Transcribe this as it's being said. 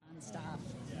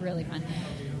really fun.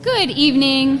 Good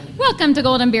evening. Welcome to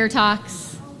Golden Beer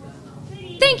Talks.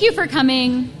 Thank you for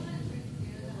coming.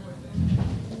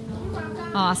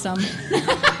 Awesome.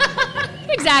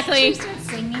 Exactly. Should we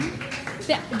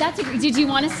start singing? Did you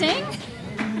want to sing?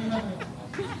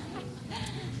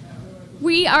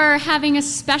 We are having a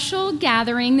special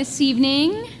gathering this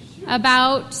evening.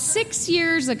 About 6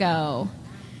 years ago,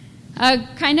 a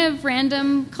kind of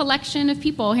random collection of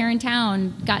people here in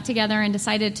town got together and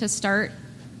decided to start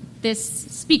this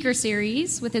speaker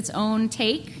series with its own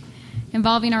take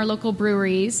involving our local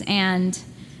breweries. And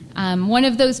one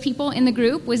of those people in the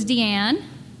group was Deanne,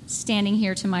 standing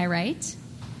here to my right,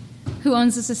 who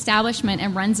owns this establishment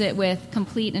and runs it with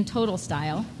complete and total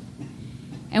style.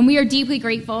 And we are deeply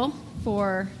grateful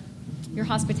for your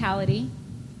hospitality,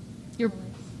 your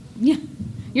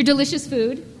delicious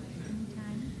food,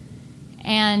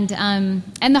 and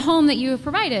the home that you have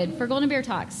provided for Golden Beer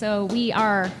Talks. So we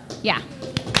are, yeah.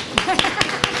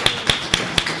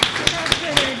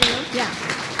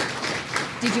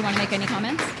 Did you want to make any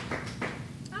comments?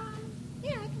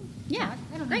 Yeah, I can. Yeah, talk.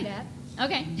 I don't great. need that.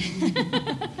 Okay.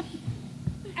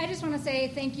 I just want to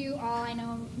say thank you all. I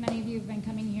know many of you have been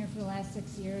coming here for the last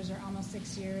 6 years or almost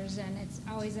 6 years, and it's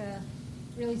always a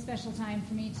really special time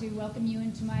for me to welcome you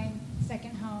into my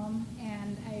second home,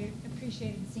 and I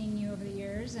appreciated seeing you over the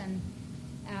years, and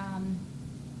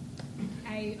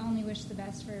I only wish the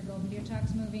best for Golden Beer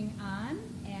Talks moving on,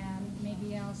 and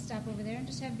maybe I'll stop over there and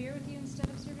just have beer with you instead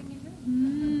of serving you food.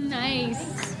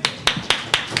 Nice.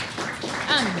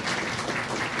 Thank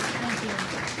you.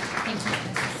 Thank you.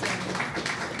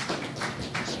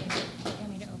 Appreciate it. You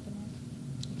want me to open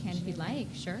it? You can if you'd like,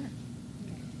 sure.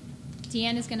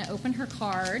 Deanne is going to open her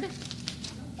card,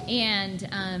 and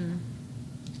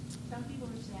Some people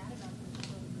are sad about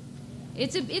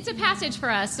this. it's a passage for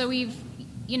us. So we've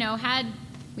had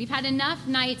enough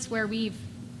nights where we've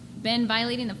been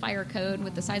violating the fire code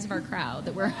with the size of our crowd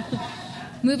that we're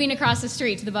moving across the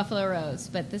street to the Buffalo Rose.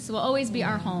 But this will always be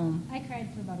our home. I cried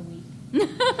for about a week.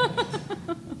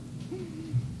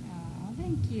 Oh,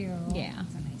 thank you. Yeah.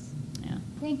 That's so nice. Yeah.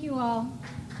 Thank you all.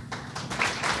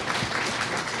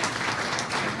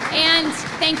 And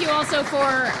thank you also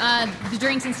for the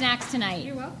drinks and snacks tonight.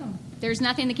 You're welcome. There's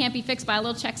nothing that can't be fixed by a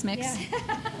little Chex Mix.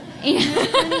 Yeah.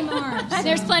 There's plenty more.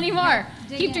 There's plenty more.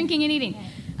 Dig Keep in. drinking and eating. Okay.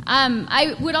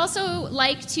 I would also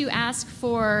like to ask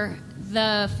for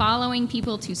the following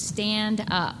people to stand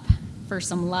up for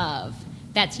some love.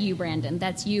 That's you, Brandon.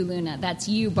 That's you, Luna. That's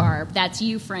you, Barb. That's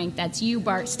you, Frank. That's you,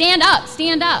 Bart. Stand up.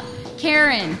 Stand up.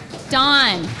 Karen.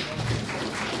 Dawn.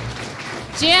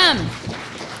 Jim.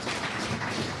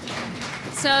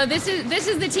 So this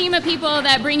is the team of people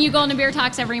that bring you Golden Beer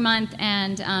Talks every month,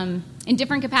 and in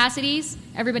different capacities.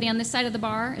 Everybody on this side of the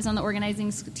bar is on the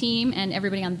organizing team, and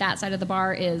everybody on that side of the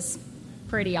bar is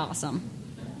pretty awesome.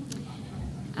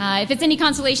 If it's any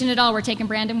consolation at all, we're taking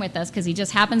Brandon with us because he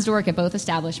just happens to work at both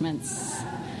establishments.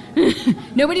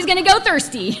 Nobody's going to go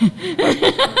thirsty.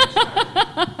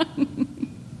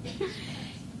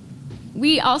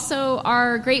 We also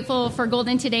are grateful for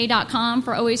GoldenToday.com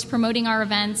for always promoting our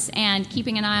events and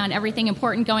keeping an eye on everything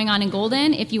important going on in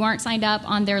Golden. If you aren't signed up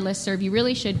on their listserv, you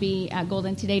really should be at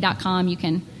GoldenToday.com. You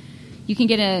can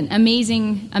get an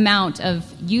amazing amount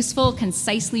of useful,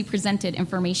 concisely presented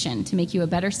information to make you a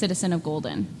better citizen of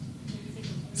Golden.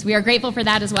 So we are grateful for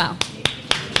that as well.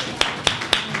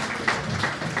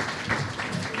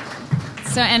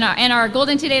 So and our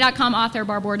GoldenToday.com author,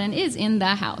 Barb Borden, is in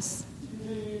the house.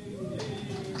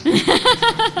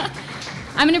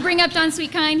 I'm going to bring up Don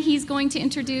Sweetkind. He's going to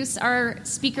introduce our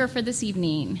speaker for this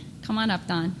evening. Come on up,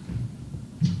 Don.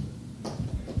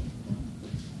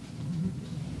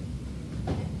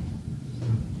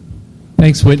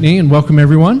 Thanks, Whitney, and welcome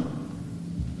everyone.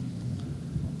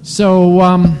 So,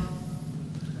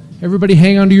 everybody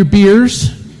hang on to your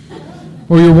beers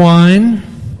or your wine,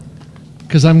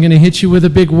 because I'm going to hit you with a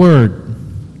big word.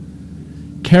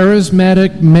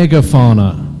 Charismatic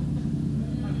megafauna.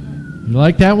 You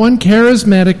like that one?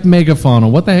 Charismatic megafauna.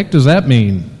 What the heck does that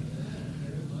mean?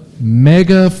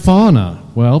 Megafauna.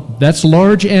 Well, that's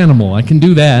large animal. I can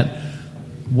do that.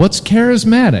 What's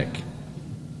charismatic?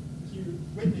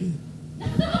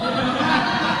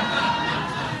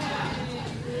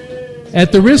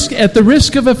 At the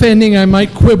risk of offending, I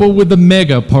might quibble with the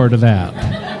mega part of that.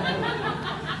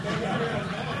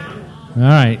 All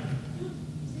right.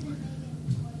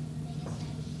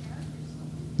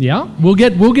 Yeah, we'll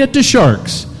get to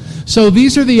sharks. So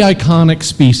these are the iconic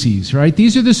species, right?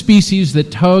 These are the species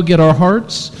that tug at our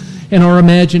hearts and our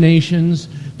imaginations.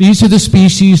 These are the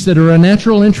species that are a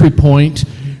natural entry point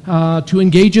to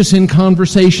engage us in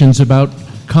conversations about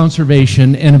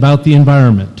conservation, and about the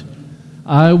environment.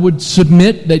 I would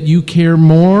submit that you care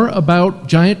more about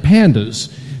giant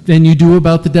pandas than you do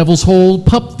about the devil's hole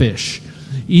pupfish,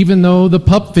 even though the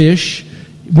pupfish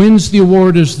wins the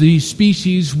award as the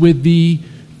species with the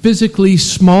physically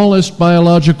smallest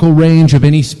biological range of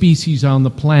any species on the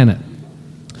planet.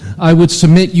 I would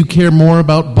submit you care more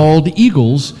about bald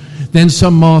eagles than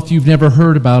some moth you've never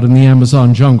heard about in the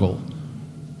Amazon jungle.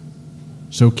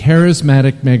 So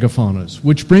charismatic megafaunas,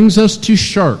 which brings us to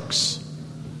sharks.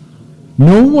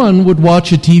 No one would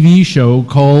watch a TV show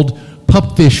called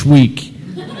Pupfish Week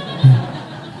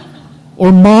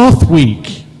or Moth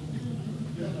Week.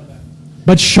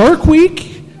 But Shark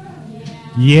Week?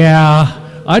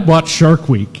 Yeah, I'd watch Shark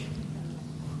Week.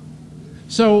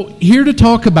 So here to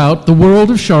talk about the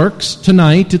world of sharks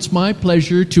tonight, it's my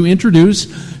pleasure to introduce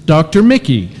Dr.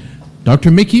 Mikki.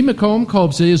 Dr. Mikki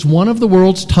McComb-Kobza is one of the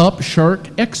world's top shark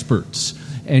experts,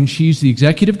 and she's the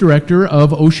executive director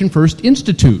of Ocean First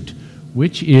Institute,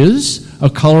 which is a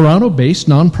Colorado-based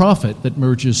nonprofit that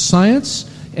merges science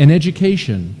and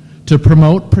education to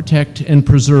promote, protect, and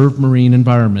preserve marine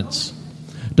environments.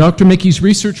 Dr. Mikki's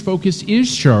research focus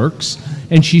is sharks,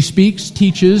 and she speaks,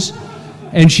 teaches,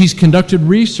 and she's conducted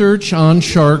research on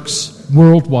sharks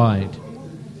worldwide.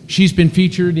 She's been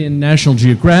featured in National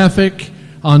Geographic,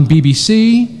 on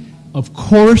BBC, of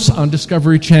course on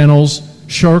Discovery Channel's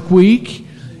Shark Week,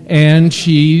 and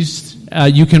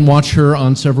you can watch her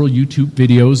on several YouTube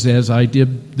videos, as I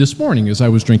did this morning as I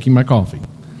was drinking my coffee.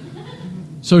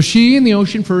 So she and the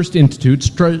Ocean First Institute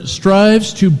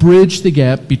strives to bridge the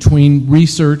gap between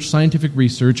research, scientific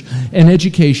research, and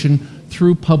education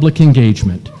through public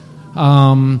engagement.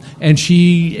 And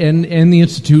she and the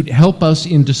Institute help us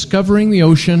in discovering the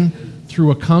ocean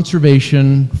through a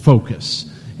conservation focus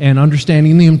and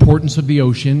understanding the importance of the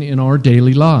ocean in our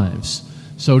daily lives.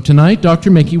 So tonight,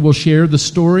 Dr. Mikki will share the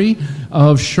story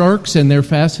of sharks and their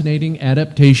fascinating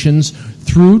adaptations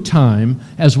through time,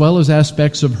 as well as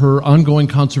aspects of her ongoing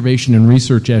conservation and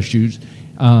research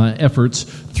efforts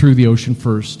through the Ocean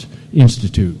First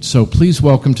Institute. So please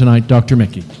welcome tonight Dr.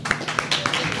 Mikki.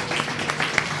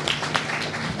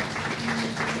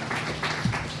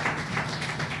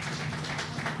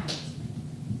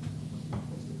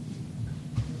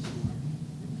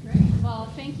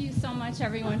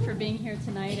 Everyone for being here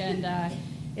tonight, and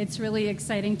it's really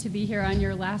exciting to be here on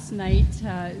your last night.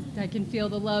 I can feel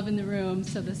the love in the room,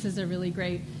 so this is a really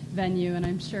great venue, and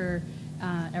I'm sure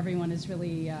everyone is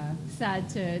really sad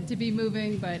to be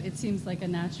moving, but it seems like a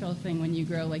natural thing when you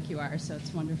grow like you are, so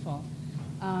it's wonderful.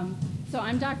 So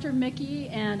I'm Dr. Mikki,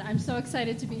 and I'm so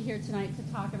excited to be here tonight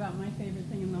to talk about my favorite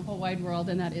thing in the whole wide world,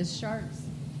 and that is sharks.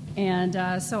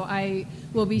 And so I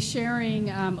will be sharing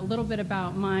a little bit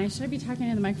about should I be talking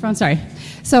into the microphone? Sorry.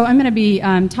 So I'm going to be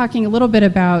talking a little bit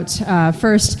about,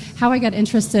 first, how I got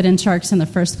interested in sharks in the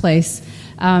first place.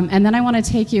 And then I want to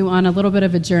take you on a little bit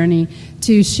of a journey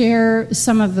to share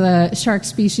some of the shark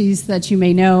species that you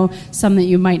may know, some that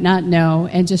you might not know,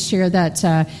 and just share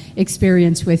that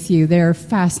experience with you. They're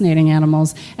fascinating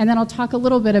animals. And then I'll talk a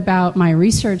little bit about my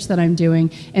research that I'm doing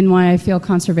and why I feel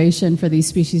conservation for these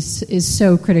species is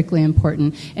so critically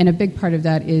important. And a big part of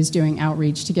that is doing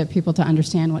outreach to get people to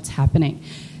understand what's happening.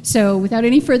 So without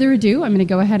any further ado, I'm going to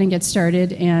go ahead and get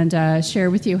started and share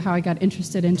with you how I got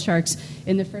interested in sharks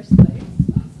in the first place.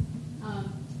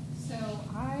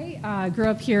 I grew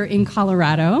up here in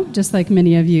Colorado, just like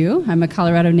many of you. I'm a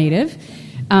Colorado native.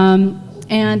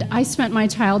 And I spent my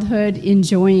childhood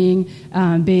enjoying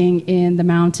being in the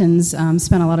mountains,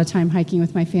 spent a lot of time hiking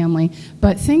with my family.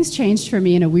 But things changed for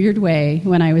me in a weird way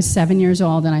when I was 7 years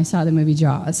old and I saw the movie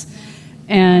Jaws.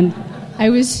 And I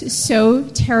was so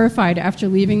terrified after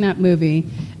leaving that movie.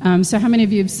 So how many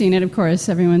of you have seen it? Of course,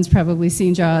 everyone's probably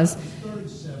seen Jaws. I started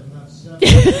 7, not 7.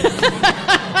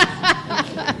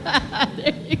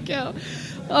 There you go.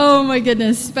 Oh, my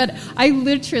goodness. But I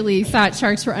literally thought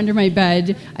sharks were under my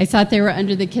bed. I thought they were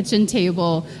under the kitchen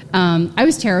table. I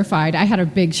was terrified. I had a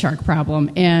big shark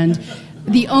problem. And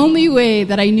the only way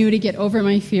that I knew to get over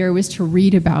my fear was to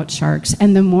read about sharks.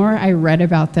 And the more I read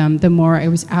about them, the more I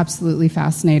was absolutely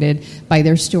fascinated by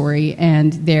their story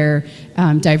and their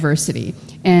diversity.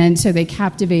 And so they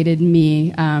captivated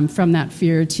me from that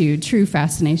fear to true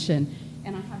fascination.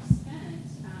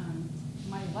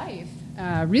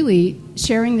 Really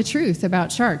sharing the truth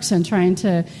about sharks and trying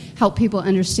to help people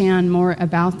understand more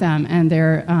about them and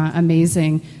their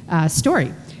amazing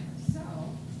story. So,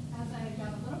 as I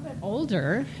got a little bit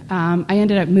older, I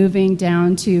ended up moving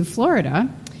down to Florida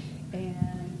and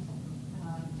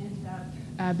ended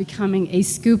up becoming a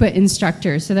scuba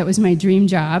instructor. So that was my dream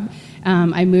job.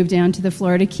 I moved down to the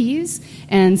Florida Keys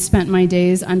and spent my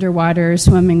days underwater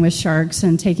swimming with sharks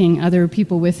and taking other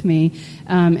people with me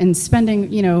and spending,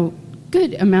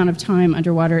 good amount of time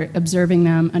underwater observing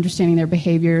them, understanding their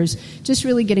behaviors, just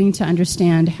really getting to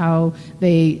understand how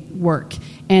they work.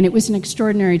 And it was an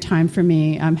extraordinary time for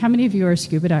me. How many of you are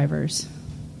scuba divers?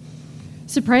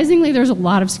 Surprisingly, there's a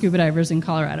lot of scuba divers in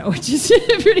Colorado, which is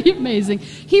pretty amazing.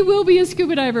 He will be a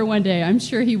scuba diver one day. I'm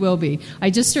sure he will be. I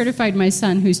just certified my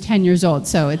son, who's 10 years old,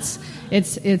 so it's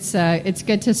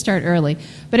good to start early.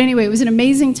 But anyway, it was an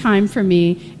amazing time for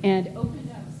me, and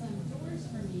opened up some doors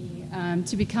for me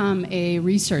to become a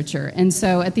researcher. And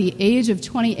so at the age of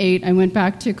 28, I went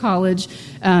back to college,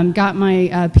 got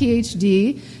my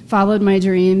PhD, followed my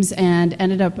dreams, and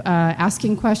ended up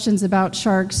asking questions about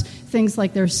sharks, things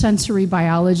like their sensory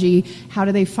biology, how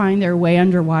do they find their way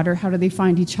underwater, how do they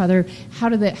find each other,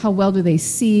 how well do they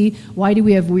see, why do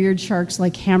we have weird sharks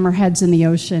like hammerheads in the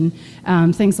ocean,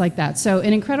 things like that. So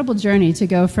an incredible journey to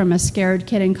go from a scared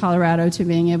kid in Colorado to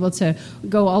being able to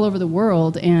go all over the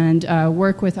world and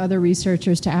work with other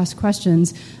researchers to ask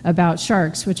questions about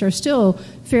sharks, which are still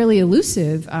fairly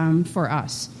elusive for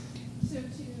us. So to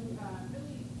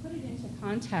really put it into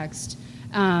context,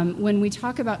 when we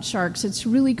talk about sharks, it's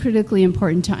really critically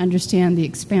important to understand the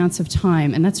expanse of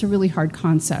time, and that's a really hard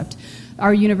concept.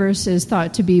 Our universe is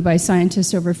thought to be by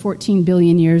scientists over 14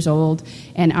 billion years old,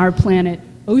 and our planet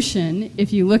ocean,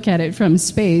 if you look at it from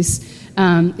space,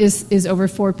 is over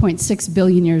 4.6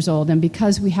 billion years old. And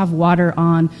because we have water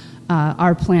on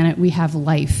our planet, we have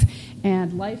life.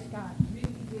 And life got really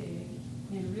big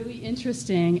and really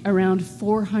interesting around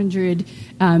 400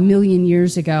 million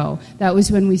years ago. That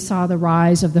was when we saw the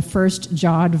rise of the first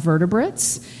jawed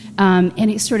vertebrates, and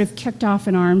it sort of kicked off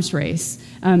an arms race,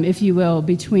 if you will,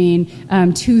 between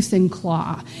tooth and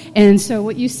claw. And so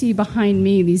what you see behind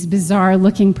me, these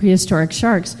bizarre-looking prehistoric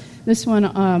sharks, this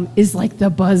one is like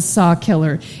the buzzsaw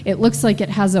killer. It looks like it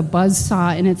has a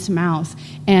buzzsaw in its mouth.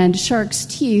 And sharks'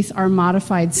 teeth are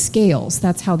modified scales.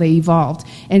 That's how they evolved.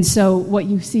 And so what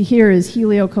you see here is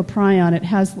Heliocoprion. It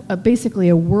has basically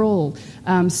a whirl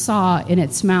saw in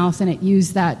its mouth, and it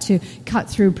used that to cut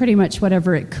through pretty much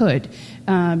whatever it could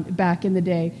back in the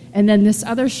day. And then this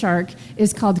other shark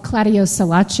is called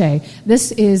Cladioselace.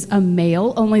 This is a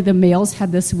male. Only the males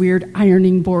had this weird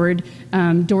ironing board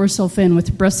dorsal fin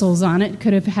with bristles on it.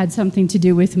 Could have had something to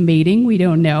do with mating. We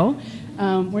don't know.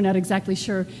 We're not exactly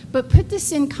sure. But put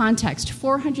this in context.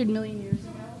 400 million years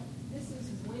ago, this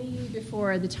is way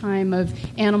before the time of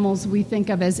animals we think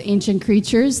of as ancient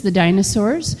creatures, the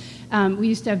dinosaurs. We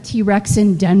used to have T-Rex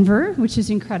in Denver, which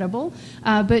is incredible.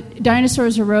 But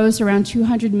dinosaurs arose around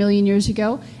 200 million years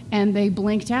ago, and they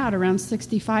blinked out around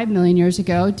 65 million years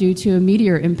ago due to a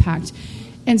meteor impact.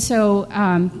 And so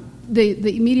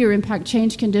the meteor impact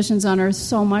changed conditions on Earth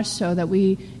so much so that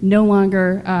we no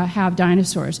longer have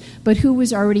dinosaurs. But who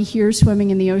was already here swimming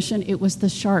in the ocean? It was the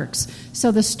sharks.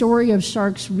 So the story of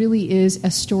sharks really is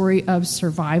a story of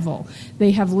survival.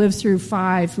 They have lived through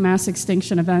 5 mass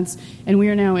extinction events, and we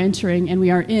are now entering, and we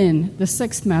are in the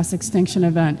 6th mass extinction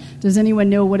event. Does anyone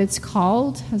know what it's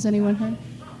called? Has anyone heard?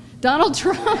 Donald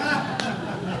Trump.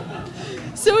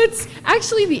 So it's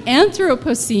actually the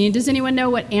Anthropocene. Does anyone know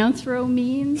what anthro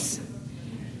means?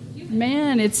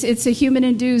 Man, it's a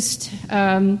human-induced,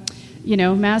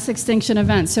 mass extinction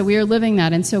event. So we are living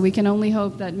that, and so we can only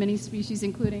hope that many species,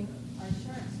 including our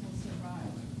sharks, will survive.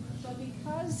 But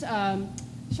because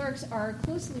sharks are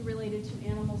closely related to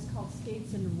animals called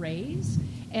skates and rays,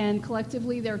 and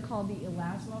collectively they're called the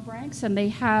elasmobranchs, and they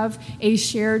have a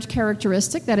shared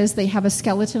characteristic. That is, they have a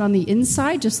skeleton on the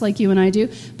inside, just like you and I do,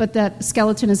 but that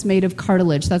skeleton is made of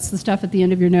cartilage. That's the stuff at the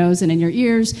end of your nose and in your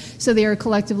ears, so they are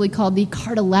collectively called the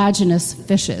cartilaginous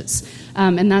fishes,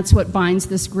 and that's what binds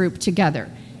this group together.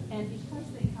 And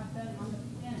because they have been on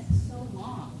the planet so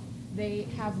long, they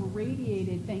have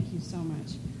radiated, thank you so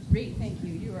much. Thank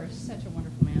you. You are such a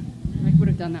wonderful man. I would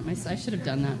have done that myself. I should have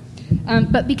done that.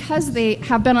 But because they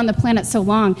have been on the planet so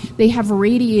long, they have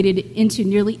radiated into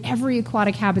nearly every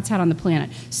aquatic habitat on the planet.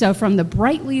 So from the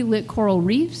brightly lit coral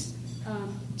reefs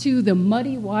to the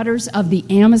muddy waters of the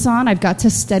Amazon. I've got to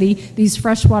study these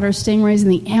freshwater stingrays in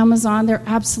the Amazon. They're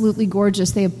absolutely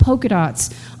gorgeous. They have polka dots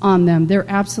on them. They're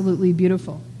absolutely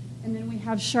beautiful. And then we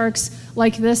have sharks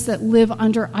like this that live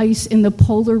under ice in the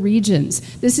polar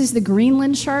regions. This is the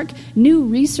Greenland shark. New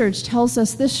research tells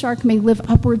us this shark may live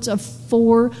upwards of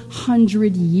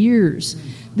 400 years.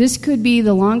 This could be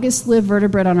the longest lived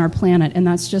vertebrate on our planet, and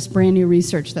that's just brand new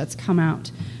research that's come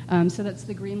out. So that's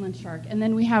the Greenland shark. And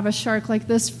then we have a shark like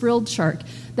this, frilled shark,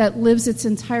 that lives its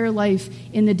entire life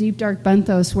in the deep, dark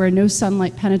benthos where no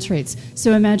sunlight penetrates.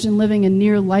 So imagine living a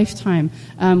near lifetime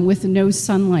with no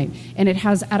sunlight. And it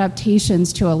has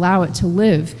adaptations to allow it to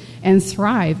live and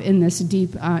thrive in this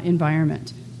deep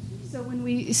environment. So when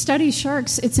we study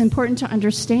sharks, it's important to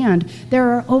understand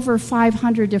there are over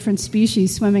 500 different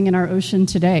species swimming in our ocean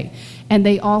today. And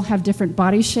they all have different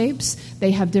body shapes.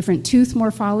 They have different tooth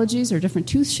morphologies or different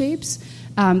tooth shapes.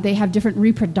 They have different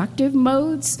reproductive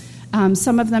modes.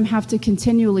 Some of them have to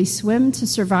continually swim to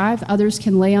survive. Others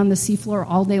can lay on the seafloor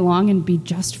all day long and be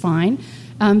just fine.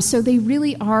 So they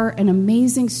really are an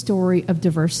amazing story of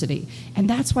diversity. And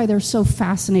that's why they're so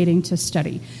fascinating to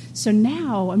study. So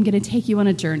now I'm going to take you on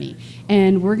a journey.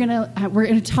 And we're going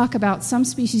to talk about some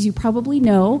species you probably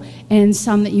know and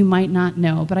some that you might not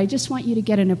know. But I just want you to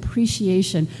get an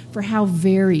appreciation for how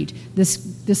varied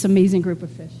this amazing group of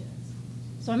fish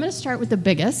is. So I'm going to start with the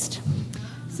biggest.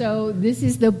 So this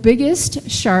is the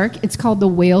biggest shark. It's called the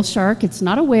whale shark. It's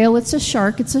not a whale. It's a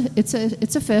shark. It's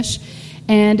a fish.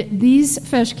 And these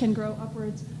fish can grow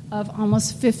upwards of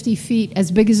almost 50 feet, as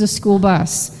big as a school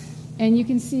bus. And you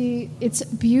can see it's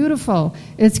beautiful.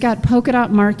 It's got polka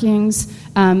dot markings.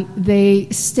 They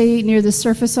stay near the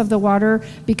surface of the water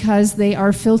because they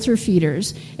are filter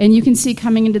feeders. And you can see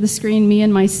coming into the screen me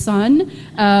and my son.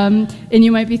 And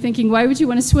you might be thinking, why would you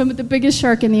want to swim with the biggest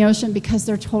shark in the ocean? Because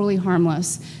they're totally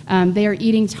harmless. They are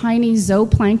eating tiny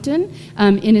zooplankton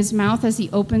in his mouth as he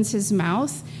opens his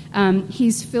mouth.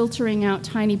 He's filtering out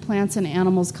tiny plants and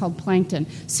animals called plankton.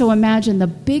 So imagine the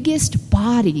biggest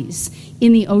bodies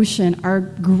in the ocean are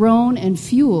grown and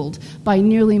fueled by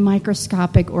nearly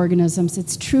microscopic organisms.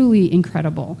 It's truly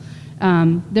incredible.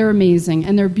 They're amazing,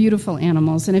 and they're beautiful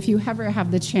animals. And if you ever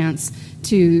have the chance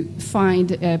to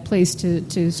find a place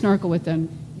to snorkel with them,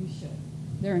 you should.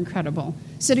 They're incredible.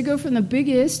 So to go from the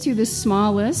biggest to the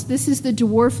smallest, this is the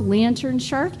dwarf lantern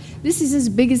shark. This is as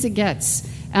big as it gets.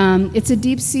 It's a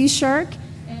deep sea shark,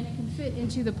 and it can fit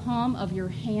into the palm of your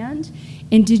hand.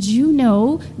 And did you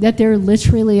know that there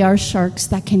literally are sharks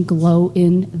that can glow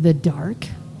in the dark?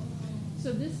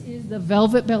 So this is the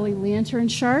velvet belly lantern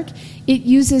shark. It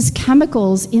uses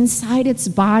chemicals inside its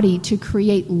body to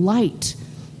create light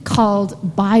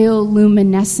called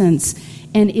bioluminescence.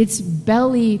 And its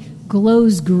belly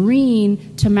glows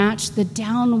green to match the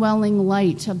downwelling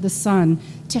light of the sun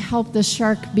to help the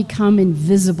shark become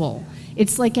invisible.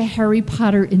 It's like a Harry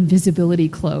Potter invisibility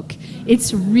cloak.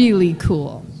 It's really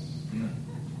cool.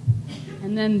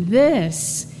 And then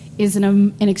this is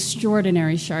an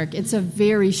extraordinary shark. It's a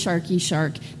very sharky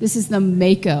shark. This is the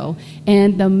mako.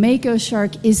 And the mako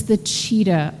shark is the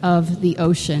cheetah of the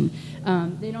ocean.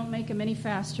 They don't make them any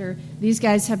faster. These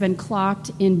guys have been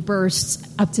clocked in bursts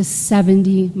up to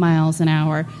 70 miles an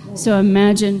hour. So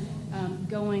imagine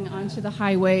going onto the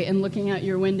highway and looking out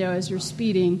your window as you're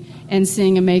speeding and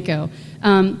seeing a mako.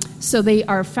 So they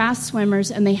are fast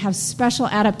swimmers, and they have special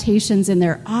adaptations in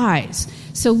their eyes.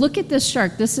 So look at this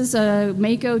shark. This is a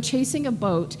mako chasing a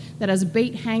boat that has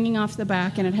bait hanging off the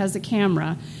back, and it has a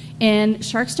camera. And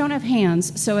sharks don't have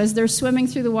hands, so as they're swimming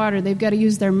through the water, they've got to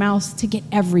use their mouth to get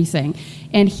everything.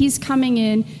 And he's coming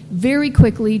in very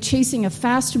quickly, chasing a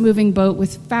fast-moving boat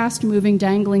with fast-moving,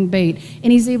 dangling bait,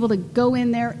 and he's able to go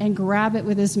in there and grab it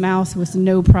with his mouth with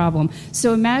no problem.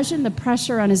 So imagine the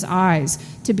pressure on his eyes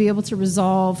to be able to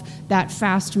resolve that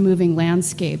fast-moving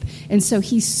landscape. And so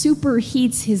he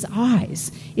superheats his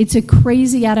eyes. It's a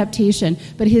crazy adaptation,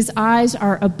 but his eyes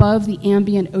are above the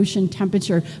ambient ocean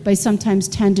temperature by sometimes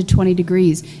 10 to 20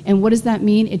 degrees. And what does that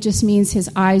mean? It just means his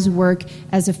eyes work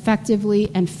as effectively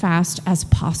and fast as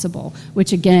possible,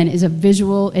 which again is a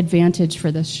visual advantage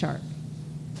for this shark.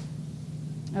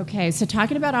 Okay, so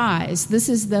talking about eyes, this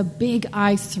is the big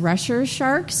eye thresher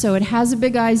shark. So it has a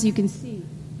big eye, as you can see,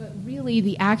 but really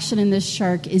the action in this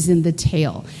shark is in the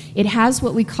tail. It has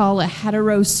what we call a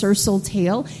heterocersal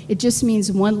tail. It just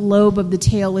means one lobe of the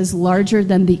tail is larger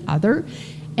than the other,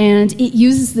 and it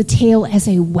uses the tail as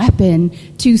a weapon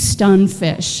to stun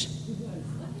fish.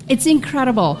 It's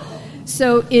incredible.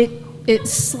 So it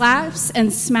slaps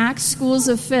and smacks schools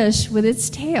of fish with its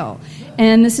tail,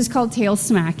 and this is called tail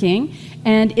smacking,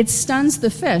 and it stuns the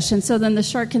fish, and so then the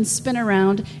shark can spin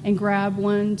around and grab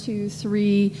 1, 2,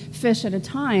 3 fish at a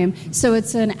time. So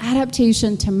it's an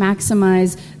adaptation to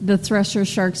maximize the thresher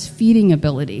shark's feeding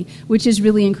ability, which is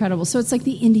really incredible. So it's like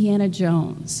the Indiana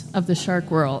Jones of the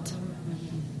shark world.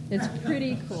 It's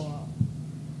pretty cool.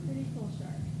 Pretty cool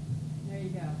shark. There you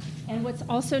go. And what's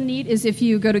also neat is if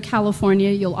you go to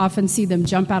California, you'll often see them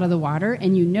jump out of the water,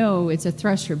 and you know it's a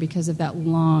thresher because of that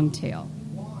long tail.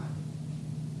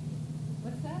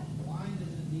 What's that? Why does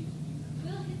it need to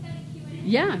be?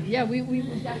 Yeah, we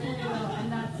definitely will,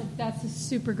 and that's a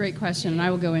super great question, and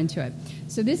I will go into it.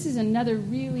 So this is another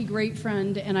really great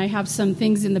friend, and I have some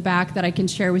things in the back that I can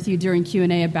share with you during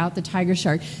Q&A about the tiger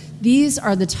shark. These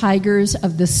are the tigers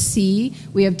of the sea.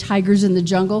 We have tigers in the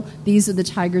jungle. These are the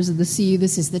tigers of the sea.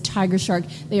 This is the tiger shark.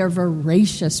 They are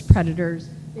voracious predators.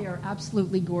 They are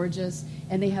absolutely gorgeous,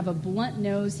 and they have a blunt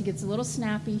nose. He gets a little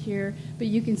snappy here, but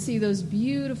you can see those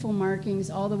beautiful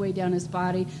markings all the way down his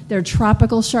body. They're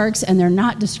tropical sharks, and they're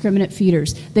not discriminate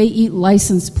feeders. They eat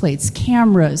license plates,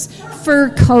 cameras, fur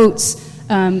coats,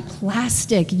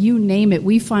 plastic, you name it.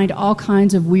 We find all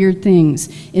kinds of weird things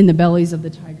in the bellies of the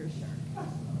tiger shark.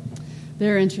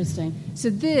 They're interesting. So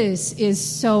this is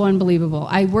so unbelievable.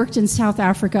 I worked in South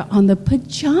Africa on the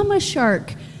pajama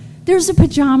shark. There's a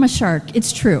pajama shark.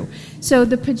 It's true. So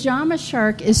the pajama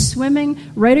shark is swimming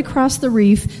right across the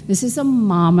reef. This is a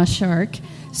mama shark.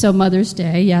 So Mother's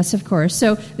Day, yes, of course.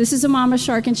 So this is a mama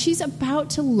shark, and she's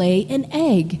about to lay an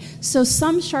egg. So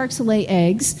some sharks lay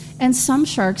eggs, and some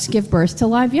sharks give birth to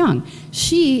live young.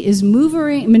 She is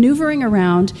maneuvering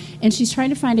around, and she's trying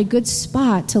to find a good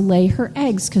spot to lay her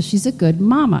eggs because she's a good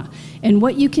mama. And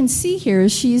what you can see here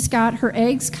is she's got her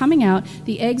eggs coming out.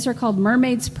 The eggs are called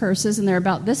mermaid's purses, and they're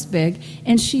about this big.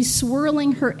 And she's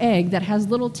swirling her egg that has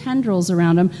little tendrils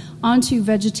around them onto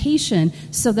vegetation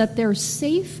so that they're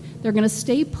safe. They're going to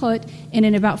stay put, and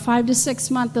in about 5 to 6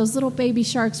 months, those little baby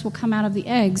sharks will come out of the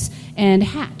eggs and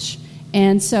hatch.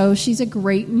 And so she's a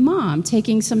great mom,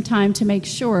 taking some time to make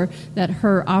sure that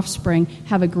her offspring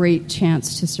have a great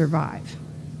chance to survive.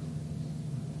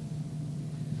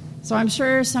 So I'm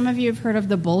sure some of you have heard of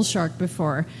the bull shark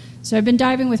before. So I've been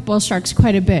diving with bull sharks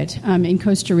quite a bit in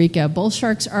Costa Rica. Bull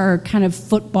sharks are kind of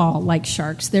football-like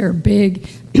sharks. They're big,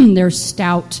 they're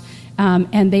stout,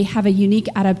 and they have a unique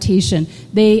adaptation.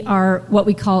 They are what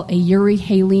we call a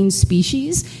euryhaline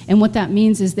species, and what that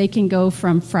means is they can go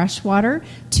from freshwater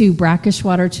to brackish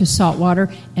water to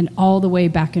saltwater and all the way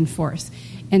back and forth.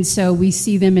 And so we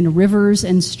see them in rivers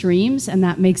and streams, and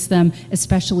that makes them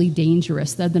especially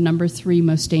dangerous. They're the number 3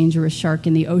 most dangerous shark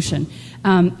in the ocean.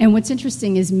 And what's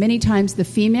interesting is many times the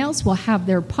females will have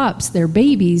their pups, their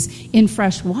babies, in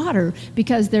fresh water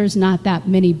because there's not that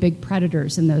many big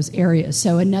predators in those areas.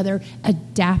 So another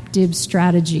adaptive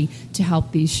strategy to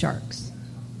help these sharks.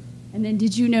 And then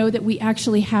did you know that we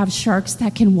actually have sharks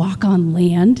that can walk on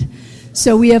land?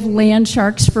 So we have land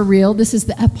sharks for real. This is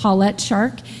the epaulette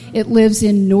shark. It lives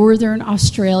in northern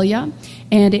Australia,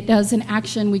 and it does an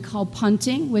action we call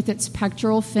punting with its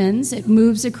pectoral fins. It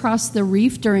moves across the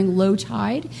reef during low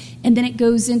tide, and then it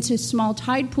goes into small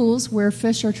tide pools where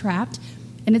fish are trapped,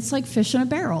 and it's like fish in a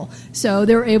barrel. So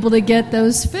they're able to get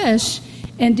those fish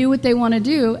and do what they want to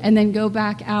do and then go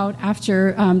back out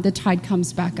after the tide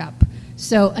comes back up.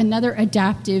 So another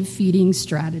adaptive feeding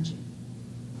strategy.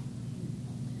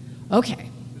 Okay,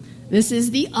 this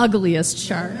is the ugliest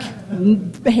shark,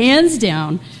 hands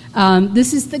down.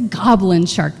 This is the goblin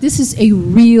shark. This is a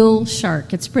real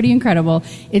shark. It's pretty incredible.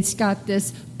 It's got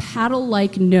this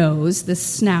paddle-like nose, this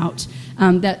snout,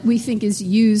 that we think is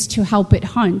used to help it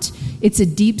hunt. It's a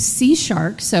deep sea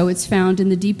shark, so it's found in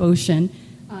the deep ocean,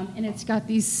 and it's got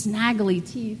these snaggly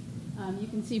teeth. You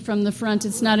can see from the front,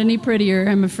 it's not any prettier,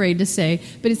 I'm afraid to say,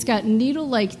 but it's got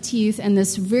needle-like teeth and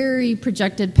this very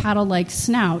projected paddle-like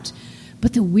snout.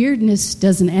 But the weirdness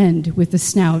doesn't end with the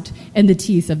snout and the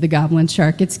teeth of the goblin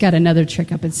shark. It's got another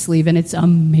trick up its sleeve, and it's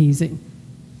amazing.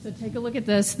 So take a look at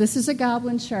this. This is a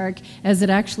goblin shark as it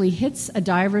actually hits a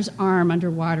diver's arm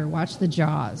underwater. Watch the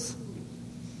jaws.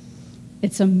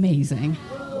 It's amazing.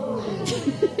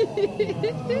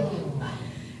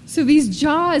 So these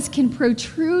jaws can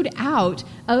protrude out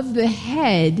of the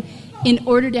head in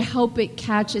order to help it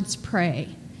catch its prey.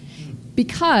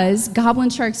 Because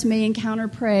goblin sharks may encounter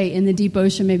prey in the deep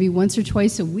ocean maybe once or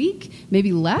twice a week,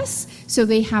 maybe less, so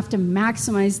they have to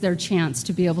maximize their chance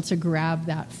to be able to grab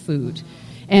that food.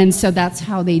 And so that's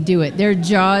how they do it. Their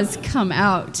jaws come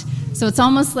out. So it's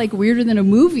almost like weirder than a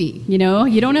movie, you know?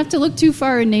 You don't have to look too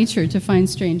far in nature to find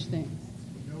strange things.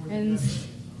 And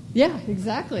yeah,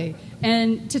 exactly.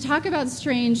 And to talk about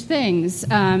strange things,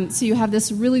 so you have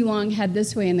this really long head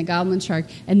this way in the goblin shark,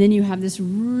 and then you have this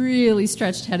really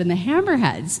stretched head in the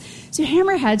hammerheads. So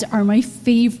hammerheads are my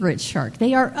favorite shark.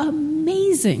 They are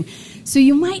amazing. So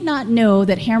you might not know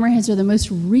that hammerheads are the most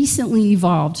recently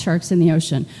evolved sharks in the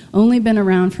ocean, only been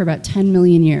around for about 10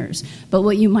 million years. But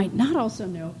what you might not also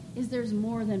know is there's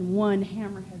more than one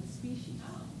hammerhead species.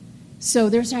 So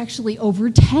there's actually over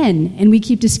 10, and we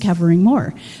keep discovering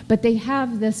more. But they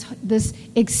have this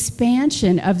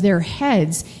expansion of their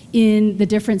heads in the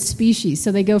different species.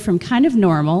 So they go from kind of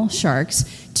normal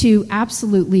sharks to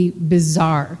absolutely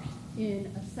bizarre in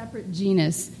a separate separate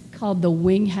genus called the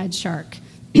winghead shark.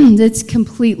 It's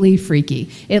completely freaky.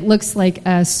 It looks like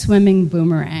a swimming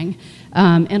boomerang.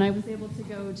 And I was able to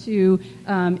go to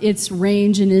its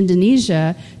range in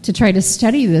Indonesia to try to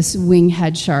study this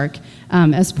winghead shark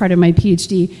as part of my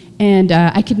PhD. And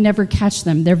I could never catch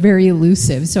them. They're very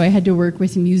elusive. So I had to work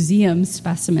with museum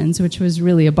specimens, which was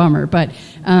really a bummer. But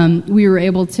we were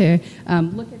able to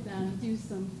look at them, do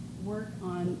some work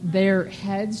on their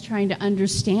heads, trying to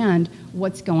understand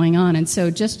what's going on. And so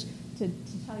just to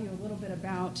tell you a little bit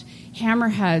about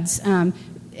hammerheads,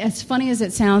 as funny as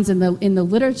it sounds, in the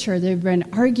literature, there have been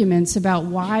arguments about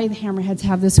why the hammerheads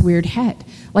have this weird head.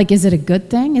 Like, is it a good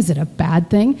thing? Is it a bad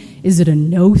thing? Is it a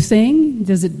no thing?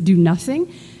 Does it do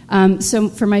nothing? So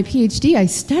for my PhD, I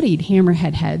studied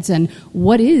hammerhead heads and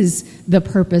what is the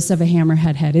purpose of a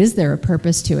hammerhead head? Is there a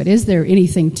purpose to it? Is there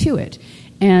anything to it?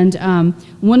 And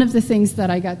one of the things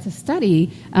that I got to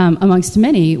study, amongst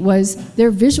many, was their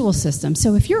visual system.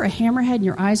 So if you're a hammerhead and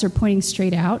your eyes are pointing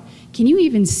straight out, can you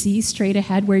even see straight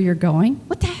ahead where you're going?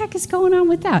 What the heck is going on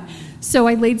with that? So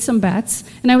I laid some bets,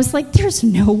 and I was like, there's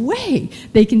no way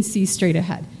they can see straight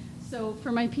ahead. So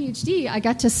for my PhD, I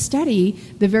got to study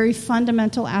the very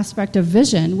fundamental aspect of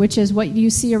vision, which is what you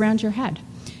see around your head.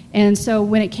 And so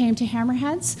when it came to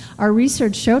hammerheads, our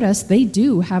research showed us they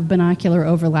do have binocular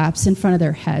overlaps in front of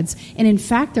their heads. And in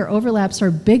fact, their overlaps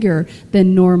are bigger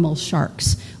than normal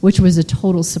sharks, which was a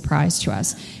total surprise to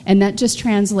us. And that just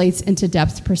translates into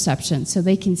depth perception. So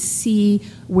they can see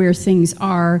where things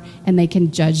are and they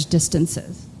can judge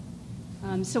distances.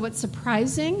 So what's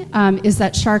surprising is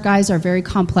that shark eyes are very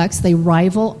complex. They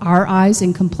rival our eyes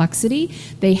in complexity.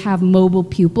 They have mobile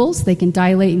pupils. They can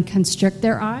dilate and constrict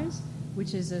their eyes,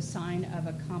 which is a sign of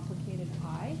a complicated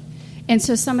eye. And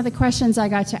so some of the questions I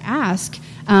got to ask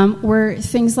were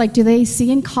things like, do they see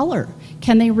in color?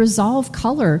 Can they resolve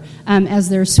color as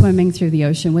they're swimming through the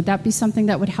ocean? Would that be something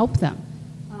that would help them?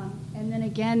 And then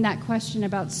again, that question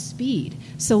about speed.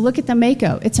 So look at the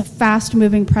mako. It's a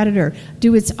fast-moving predator.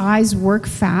 Do its eyes work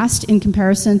fast in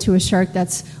comparison to a shark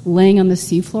that's laying on the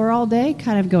seafloor all day,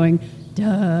 kind of going,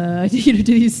 duh, do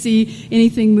you see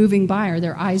anything moving by? Are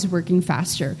their eyes working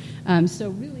faster?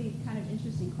 So really kind of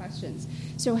interesting questions.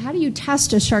 So how do you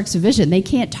test a shark's vision? They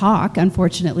can't talk,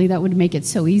 unfortunately. That would make it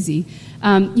so easy.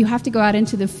 You have to go out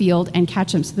into the field and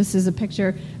catch them. So this is a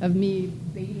picture of me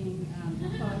baiting a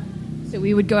hook. So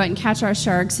we would go out and catch our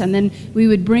sharks, and then we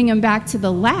would bring them back to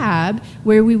the lab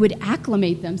where we would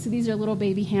acclimate them. So these are little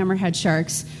baby hammerhead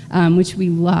sharks, which we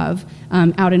love,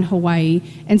 out in Hawaii.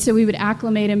 And so we would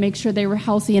acclimate and make sure they were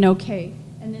healthy and okay.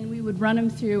 And then we would run them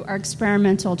through our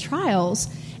experimental trials.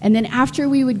 And then after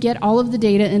we would get all of the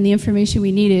data and the information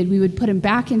we needed, we would put them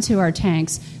back into our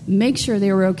tanks, make sure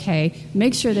they were okay,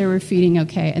 make sure they were feeding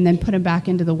okay, and then put them back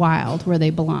into the wild where they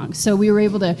belong. So we were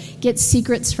able to get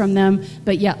secrets from them,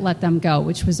 but yet let them go,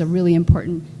 which was a really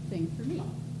important thing for me.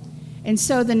 And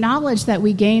so the knowledge that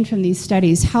we gained from these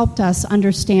studies helped us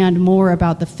understand more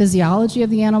about the physiology of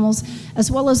the animals,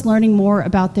 as well as learning more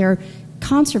about their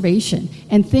conservation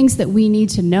and things that we need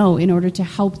to know in order to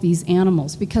help these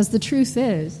animals. Because the truth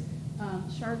is,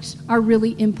 sharks are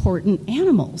really important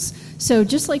animals. So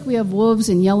just like we have wolves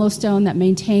in Yellowstone that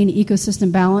maintain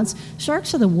ecosystem balance,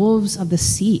 sharks are the wolves of the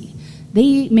sea.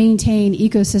 They maintain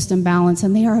ecosystem balance,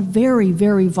 and they are a very,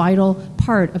 very vital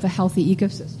part of a healthy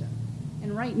ecosystem.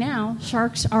 And right now,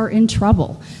 sharks are in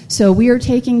trouble. So we are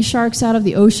taking sharks out of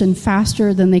the ocean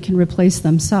faster than they can replace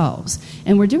themselves.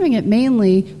 And we're doing it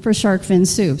mainly for shark fin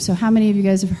soup. So how many of you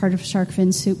guys have heard of shark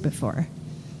fin soup before?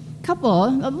 Couple,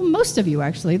 most of you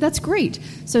actually. That's great.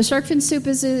 So shark fin soup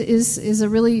is a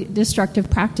really destructive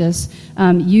practice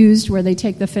used where they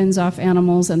take the fins off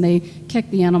animals and they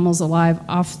kick the animals alive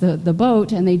off the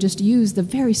boat, and they just use the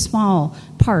very small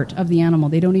part of the animal.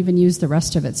 They don't even use the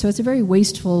rest of it. So it's a very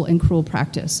wasteful and cruel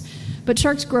practice. But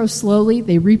sharks grow slowly.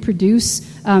 They reproduce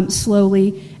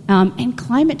slowly. And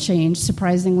climate change,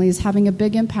 surprisingly, is having a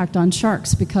big impact on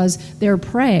sharks because their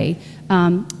prey,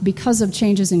 because of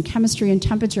changes in chemistry and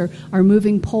temperature, are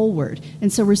moving poleward.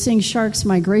 And so we're seeing sharks'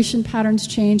 migration patterns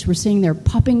change. We're seeing their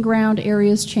pupping ground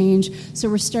areas change. So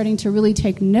we're starting to really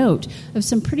take note of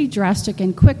some pretty drastic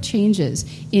and quick changes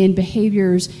in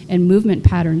behaviors and movement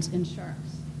patterns in sharks.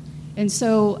 And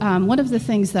so one of the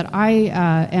things that I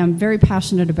am very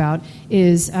passionate about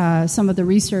is some of the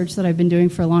research that I've been doing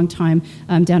for a long time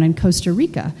down in Costa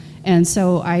Rica. And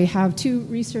so I have two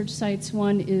research sites.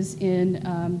 One is in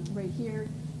right here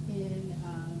in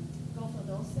Gulf of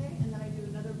Dulce, and then I do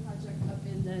another project up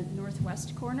in the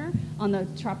northwest corner on the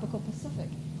tropical Pacific.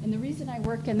 And the reason I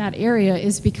work in that area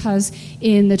is because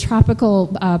in the tropical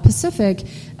Pacific,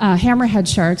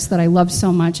 hammerhead sharks that I love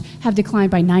so much have declined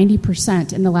by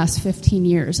 90% in the last 15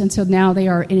 years. And so now they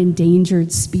are an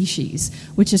endangered species,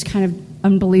 which is kind of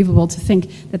unbelievable to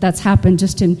think that that's happened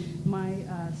just in my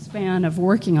span of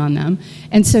working on them.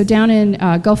 And so down in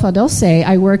Golfo Dulce,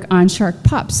 I work on shark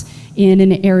pups in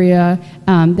an area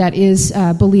that is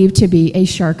believed to be a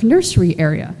shark nursery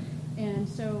area.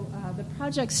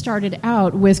 Project started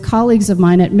out with colleagues of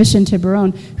mine at Mission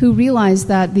Tiburon who realized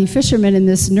that the fishermen in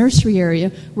this nursery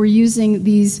area were using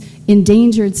these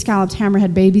endangered scalloped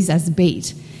hammerhead babies as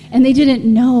bait. And they didn't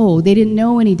know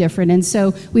any different. And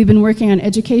so we've been working on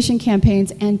education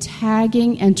campaigns and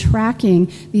tagging and tracking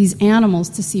these animals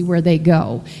to see where they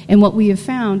go. And what we have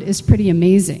found is pretty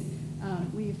amazing.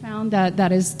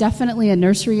 That is definitely a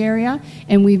nursery area,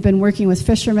 and we've been working with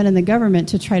fishermen and the government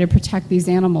to try to protect these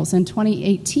animals. In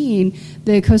 2018,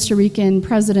 the Costa Rican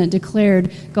president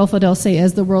declared Golfo Dulce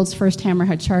as the world's first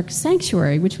hammerhead shark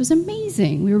sanctuary, which was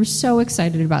amazing. We were so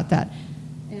excited about that.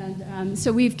 And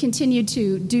so we've continued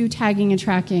to do tagging and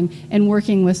tracking and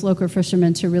working with local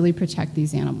fishermen to really protect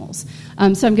these animals.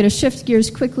 So I'm going to shift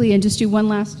gears quickly and just do one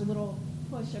last little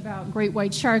push about great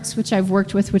white sharks, which I've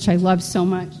worked with, which I love so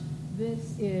much.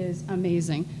 This is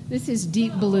amazing. This is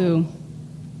Deep Blue.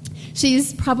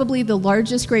 She's probably the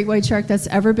largest great white shark that's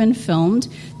ever been filmed.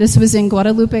 This was in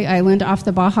Guadalupe Island off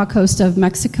the Baja coast of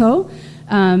Mexico.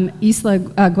 Isla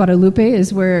Guadalupe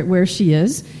is where she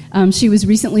is. She was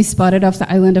recently spotted off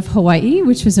the island of Hawaii,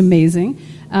 which was amazing,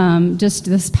 just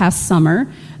this past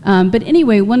summer. But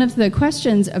anyway, one of the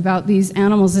questions about these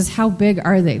animals is how big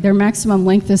are they? Their maximum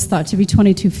length is thought to be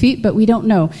 22 feet, but we don't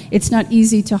know. It's not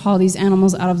easy to haul these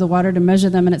animals out of the water to measure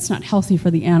them, and it's not healthy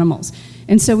for the animals.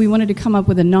 And so we wanted to come up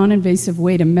with a non-invasive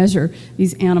way to measure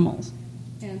these animals.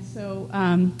 And so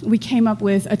we came up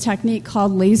with a technique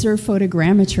called laser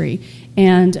photogrammetry.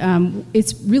 And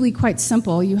it's really quite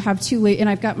simple. You have two, and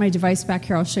I've got my device back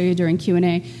here. I'll show you during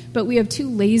Q&A. But we have two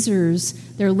lasers.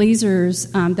 They're lasers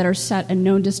that are set a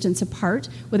known distance apart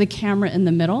with a camera in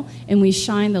the middle. And we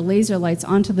shine the laser lights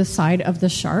onto the side of the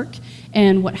shark.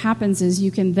 And what happens is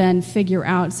you can then figure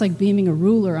out, it's like beaming a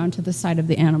ruler onto the side of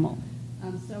the animal.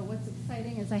 So what's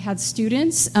exciting is I had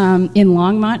students in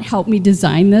Longmont help me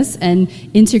design this and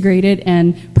integrate it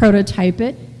and prototype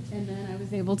it.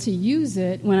 Able to use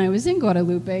it when I was in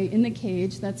Guadalupe in the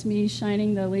cage. That's me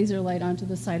shining the laser light onto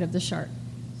the side of the shark.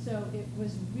 So it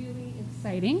was really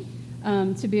exciting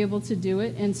to be able to do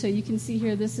it. And so you can see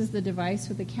here, this is the device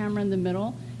with the camera in the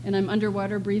middle, and I'm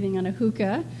underwater breathing on a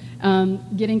hookah,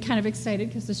 getting kind of excited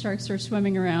because the sharks are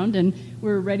swimming around and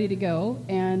we're ready to go.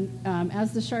 And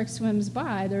as the shark swims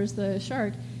by, there's the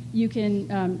shark. You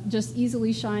can just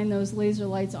easily shine those laser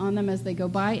lights on them as they go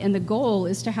by, and the goal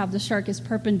is to have the shark as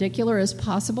perpendicular as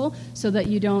possible so that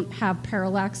you don't have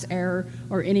parallax error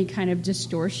or any kind of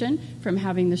distortion from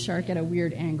having the shark at a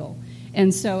weird angle.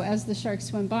 And so as the sharks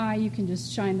swim by, you can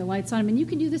just shine the lights on them, and you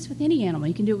can do this with any animal.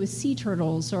 You can do it with sea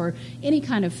turtles or any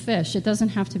kind of fish. It doesn't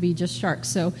have to be just sharks.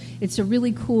 So it's a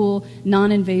really cool,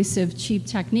 non-invasive, cheap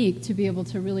technique to be able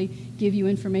to really give you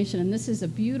information. And this is a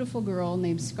beautiful girl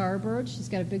named Scarbird. She's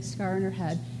got a big scar on her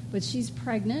head, but she's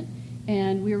pregnant,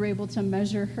 and we were able to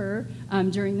measure her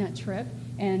during that trip.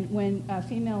 And when a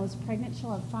female is pregnant,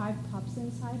 she'll have 5 pups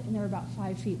inside, and they're about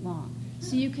 5 feet long.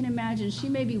 So you can imagine she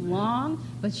may be long,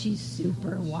 but she's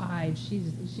super wide. She's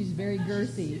very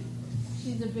girthy.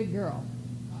 She's a big girl.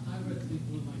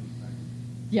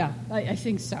 Yeah, I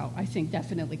think so. I think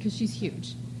definitely, because she's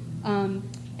huge.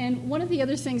 And one of the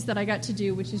other things that I got to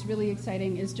do, which is really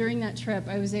exciting, is during that trip,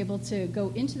 I was able to go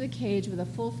into the cage with a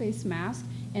full-face mask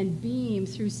and beam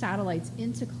through satellites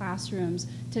into classrooms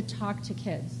to talk to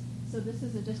kids. So this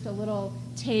is just a little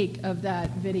take of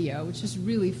that video, which is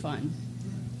really fun.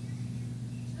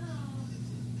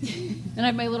 And I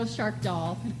have my little shark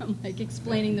doll, and I'm like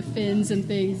explaining the fins and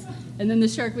things, and then the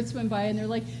shark would swim by, and they're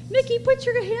like, "Mikki, put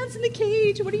your hands in the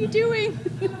cage. What are you doing?"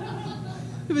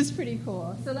 It was pretty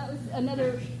cool. So that was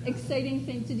another exciting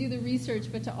thing, to do the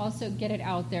research, but to also get it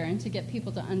out there and to get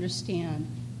people to understand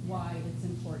why it's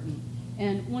important.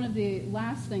 And one of the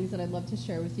last things that I'd love to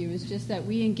share with you is just that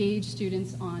we engage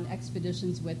students on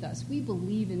expeditions with us. We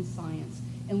believe in science,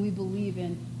 and we believe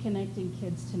in connecting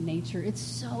kids to nature. It's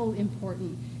so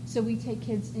important. So we take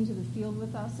kids into the field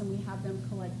with us, and we have them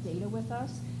collect data with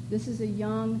us. This is a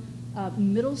young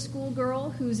middle school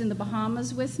girl who's in the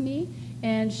Bahamas with me,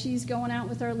 and she's going out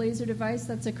with our laser device.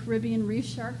 That's a Caribbean reef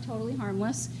shark, totally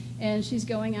harmless, and she's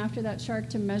going after that shark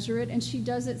to measure it, and she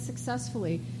does it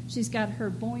successfully. She's got her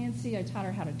buoyancy. I taught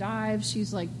her how to dive.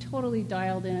 She's like totally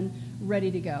dialed in,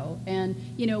 ready to go. And,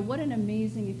 what an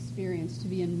amazing experience to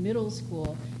be in middle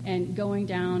school and going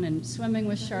down and swimming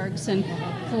with sharks and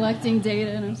collecting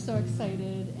data, and I'm so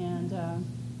excited. And,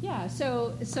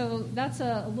 so that's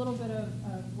a little bit of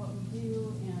what we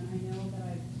do, and I know that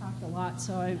I've talked a lot,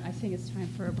 so I think it's time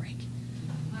for a break.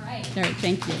 All right. All right,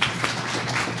 thank you.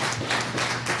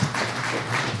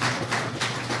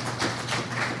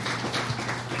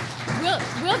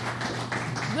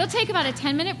 We'll take about a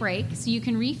 10-minute break, so you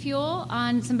can refuel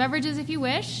on some beverages if you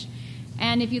wish,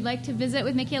 and if you'd like to visit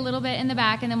with Mikki a little bit in the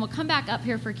back, and then we'll come back up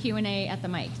here for Q&A at the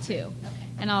mic, too. Okay.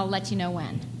 And I'll let you know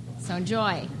when. So enjoy.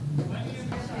 I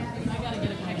got to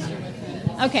get a picture with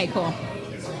him. Okay, cool.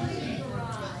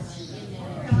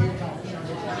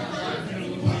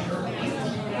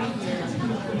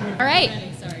 All right.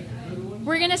 Sorry.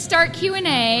 We're going to start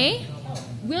Q&A.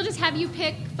 We'll just have you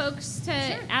pick folks to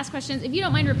ask questions. If you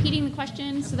don't mind repeating the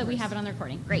questions so that we have it on the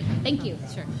recording. Great. Thank you.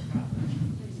 Sure.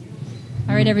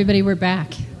 All right, everybody, we're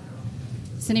back.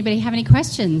 Does anybody have any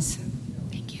questions?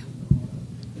 Thank you.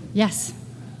 Yes.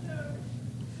 So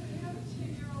you have a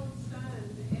 10-year-old son,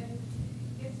 and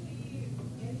is he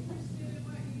interested in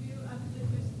what you do other than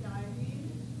just diving?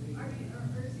 Or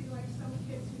is he like some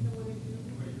kids who don't want to do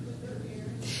with their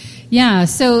parents? Yeah,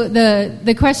 so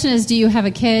the question is, do you have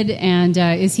a kid, and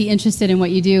is he interested in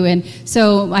what you do? And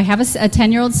so I have a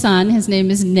 10-year-old son. His name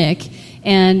is Nick.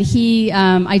 And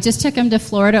I just took him to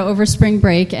Florida over spring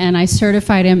break, and I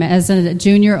certified him as a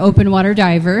junior open water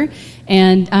diver.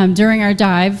 And during our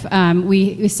dive,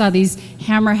 we saw these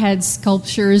hammerhead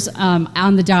sculptures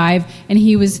on the dive, and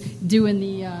he was doing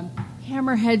the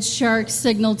hammerhead shark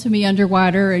signal to me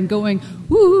underwater and going,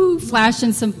 woo,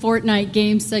 flashing some Fortnite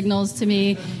game signals to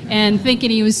me and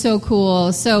thinking he was so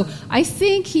cool. So I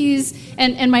think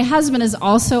and my husband is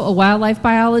also a wildlife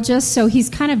biologist, so he's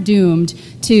kind of doomed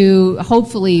to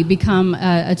hopefully become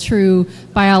a true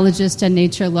biologist and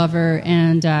nature lover,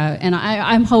 and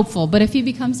I'm hopeful. But if he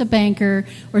becomes a banker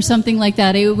or something like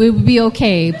that, it would be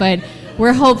okay. But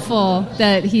we're hopeful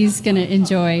that he's going to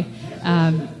enjoy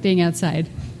being outside.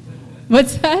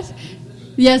 What's that?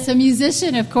 Yes, a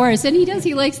musician, of course. And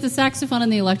he likes the saxophone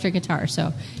and the electric guitar,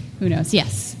 so who knows?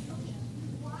 Yes.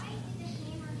 Why do the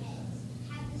hammerheads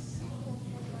have the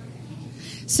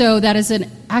cephalofoil? So that is an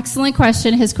excellent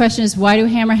question. His question is, why do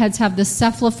hammerheads have the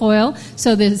cephalofoil?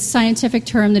 So the scientific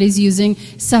term that he's using,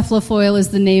 cephalofoil, is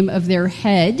the name of their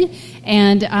head.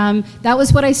 And that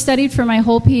was what I studied for my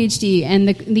whole PhD. And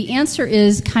the answer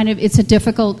is it's a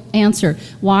difficult answer.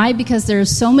 Why? Because there are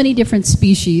so many different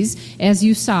species, as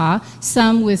you saw,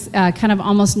 some with kind of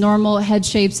almost normal head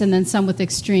shapes and then some with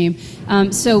extreme.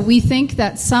 So we think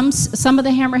that some of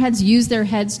the hammerheads use their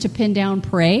heads to pin down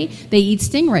prey. They eat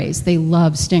stingrays. They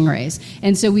love stingrays.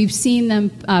 And so we've seen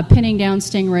them pinning down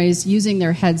stingrays using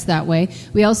their heads that way.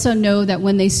 We also know that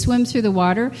when they swim through the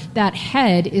water, that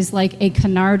head is like a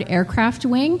canard aircraft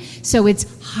wing, so it's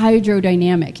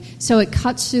hydrodynamic. So it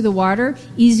cuts through the water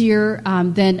easier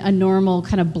than a normal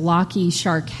kind of blocky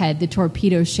shark head, the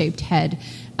torpedo-shaped head.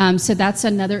 So that's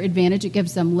another advantage. It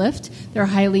gives them lift. They're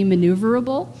highly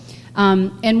maneuverable.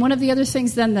 And one of the other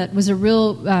things then that was a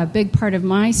real big part of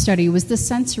my study was the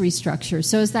sensory structure.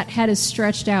 So as that head is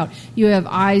stretched out, you have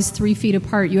eyes 3 feet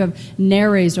apart. You have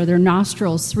nares, or their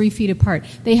nostrils, 3 feet apart.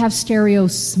 They have stereo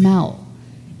smell.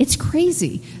 It's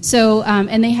crazy. So,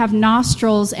 and they have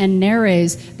nostrils and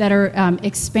nares that are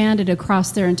expanded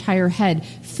across their entire head,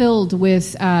 filled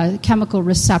with chemical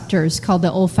receptors called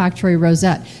the olfactory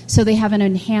rosette. So they have an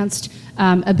enhanced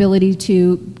ability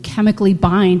to chemically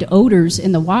bind odors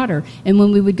in the water. And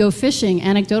when we would go fishing,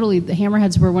 anecdotally, the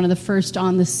hammerheads were one of the first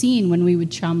on the scene when we would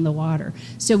chum the water.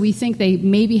 So we think they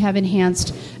maybe have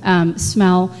enhanced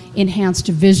smell, enhanced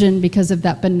vision because of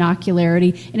that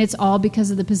binocularity, and it's all because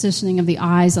of the positioning of the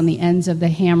eyes on the ends of the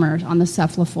hammer on the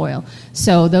cephalofoil.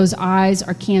 So those eyes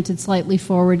are canted slightly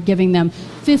forward, giving them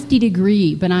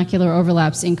 50-degree binocular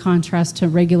overlaps in contrast to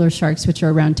regular sharks, which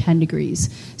are around 10 degrees.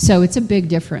 So it's a big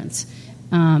difference.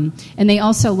 And they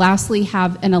also, lastly,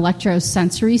 have an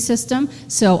electrosensory system,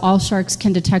 so all sharks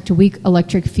can detect weak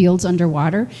electric fields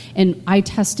underwater. And I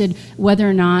tested whether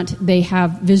or not they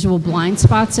have visual blind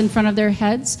spots in front of their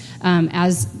heads.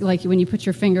 As like when you put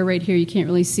your finger right here, you can't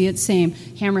really see it. Same,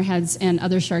 hammerheads and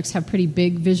other sharks have pretty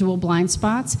big visual blind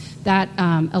spots. That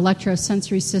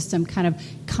electrosensory system kind of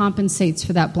compensates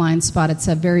for that blind spot. It's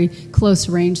a very close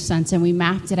range sense, and we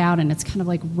mapped it out, and it's kind of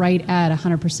like right at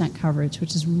 100% coverage,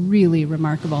 which is really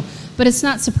remarkable. But it's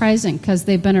not surprising because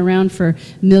they've been around for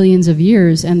millions of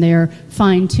years, and they're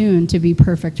fine-tuned to be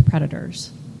perfect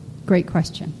predators. Great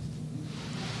question.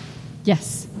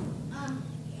 Yes? I'm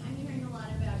hearing a lot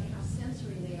about how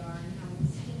sensory they are and how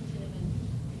instinctive,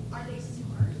 and are they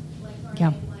smart? Like, are Yeah.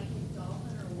 they like a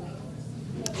dolphin or a whale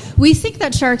or something? We think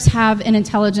that sharks have an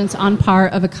intelligence on par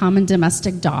of a common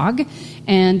domestic dog.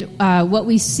 And what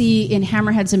we see in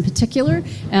hammerheads in particular,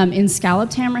 in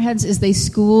scalloped hammerheads, is they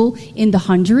school in the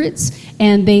hundreds,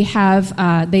 and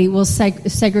they will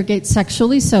segregate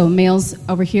sexually. So males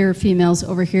over here, females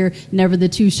over here. Never the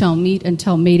two shall meet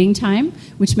until mating time,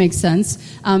 which makes sense.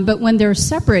 But when they're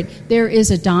separate, there is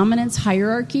a dominance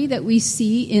hierarchy that we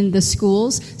see in the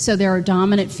schools. So there are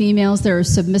dominant females, there are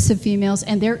submissive females,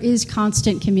 and there is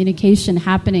constant communication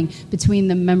happening between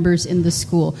the members in the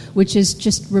school, which is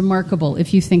just remarkable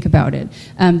if you think about it,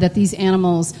 that these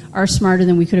animals are smarter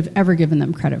than we could have ever given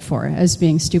them credit for as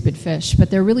being stupid fish, but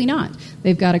they're really not.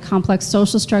 They've got a complex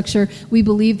social structure. We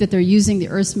believe that they're using the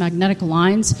Earth's magnetic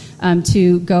lines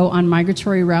to go on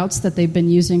migratory routes that they've been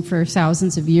using for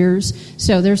thousands of years.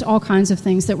 So there's all kinds of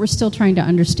things that we're still trying to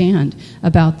understand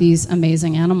about these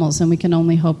amazing animals, and we can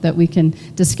only hope that we can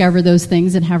discover those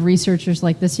things and have researchers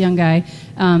like this young guy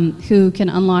who can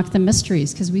unlock the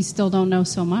mysteries, because we still don't know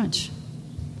so much.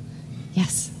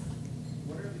 Yes?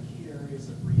 What are the key areas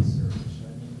of research?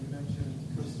 I mean, you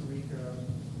mentioned Costa Rica.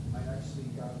 I actually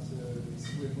got to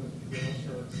swim with whale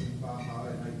sharks in Baja,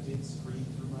 and I did scream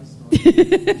through my snorkel.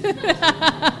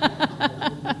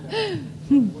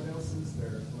 What else is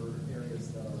there for areas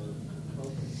that are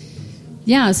focused?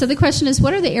 Yeah, so the question is,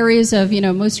 what are the areas of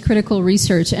most critical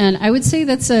research? And I would say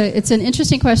it's an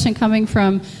interesting question coming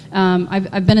from,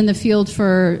 I've been in the field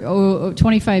for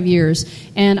 25 years,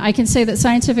 and I can say that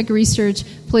scientific research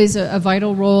plays a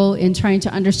vital role in trying to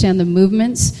understand the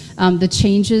movements, the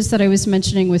changes that I was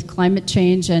mentioning with climate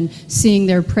change and seeing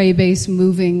their prey base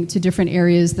moving to different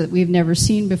areas that we've never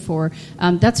seen before.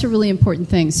 That's a really important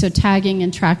thing. So tagging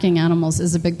and tracking animals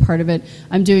is a big part of it.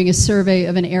 I'm doing a survey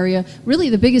of an area. Really,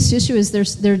 the biggest issue is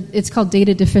it's called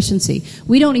data deficiency.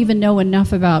 We don't even know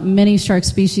enough about many shark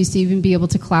species to even be able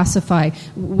to classify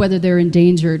whether they're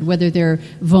endangered, whether they're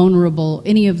vulnerable,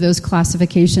 any of those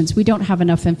classifications. We don't have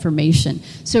enough information.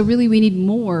 So really we need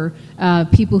more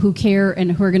people who care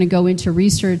and who are going to go into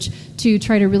research to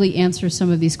try to really answer some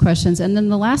of these questions. And then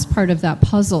the last part of that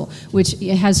puzzle, which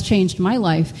has changed my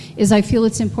life, is I feel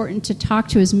it's important to talk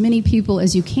to as many people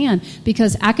as you can,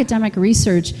 because academic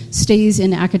research stays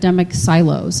in academic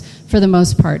silos for the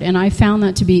most part. And I found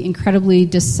that to be incredibly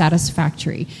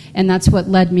dissatisfactory. And that's what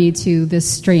led me to this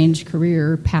strange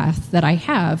career path that I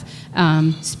have,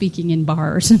 speaking in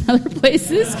bars and other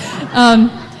places.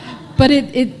 But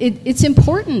it's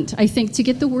important, I think, to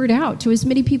get the word out to as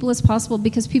many people as possible,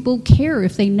 because people care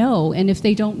if they know, and if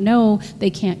they don't know, they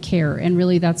can't care. And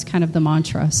really, that's kind of the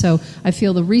mantra. So I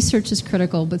feel the research is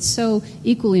critical, but so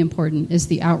equally important is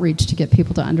the outreach to get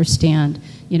people to understand,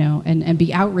 and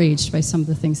be outraged by some of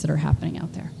the things that are happening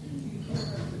out there.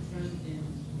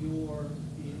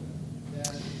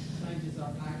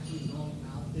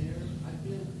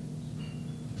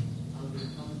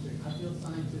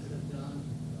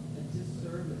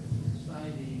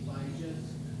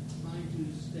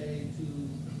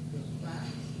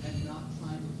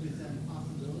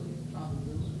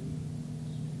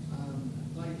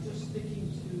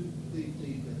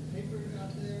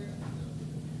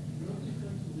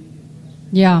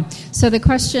 Yeah. So the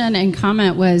question and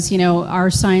comment was, are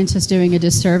scientists doing a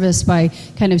disservice by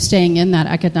kind of staying in that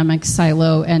academic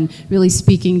silo and really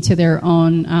speaking to their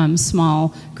own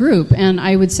small group? And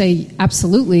I would say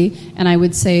absolutely. And I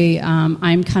would say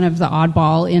I'm kind of the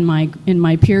oddball in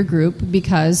my peer group,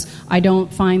 because I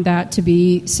don't find that to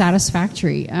be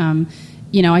satisfactory.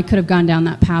 I could have gone down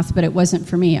that path, but it wasn't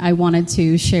for me. I wanted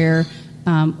to share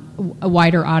a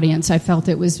wider audience. I felt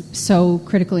it was so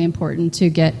critically important to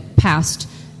get past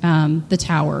the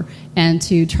tower and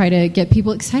to try to get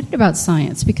people excited about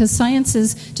science, because science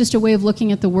is just a way of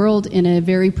looking at the world in a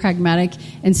very pragmatic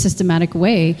and systematic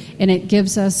way, and it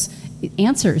gives us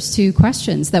answers to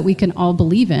questions that we can all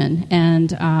believe in.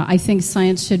 And I think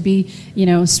science should be,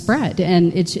 spread,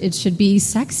 and it should be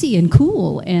sexy and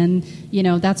cool, and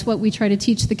that's what we try to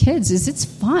teach the kids, is it's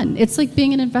fun. It's like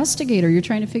being an investigator. You're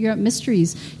trying to figure out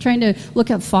mysteries, trying to look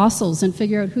at fossils and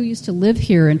figure out who used to live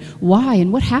here and why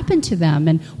and what happened to them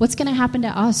and what's going to happen to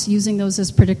us using those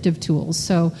as predictive tools.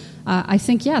 So I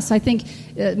think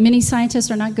many scientists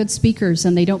are not good speakers,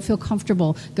 and they don't feel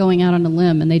comfortable going out on a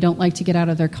limb, and they don't like to get out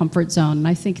of their comfort zone. And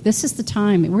I think this is the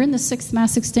time. We're in the 6th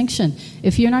mass extinction.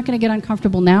 If you're not going to get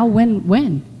uncomfortable now, when?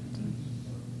 When?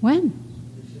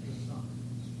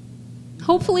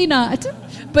 Hopefully not.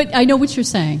 But I know what you're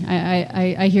saying.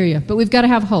 I hear you. But we've got to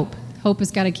have hope. Hope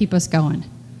has got to keep us going.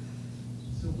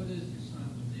 So what does your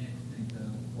son Nick think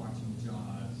of watching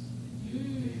Jaws? Do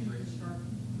you favorite shark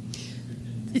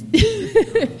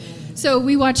movie? So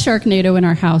we watch Sharknado in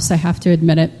our house, I have to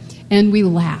admit it, and we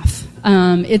laugh.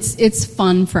 It's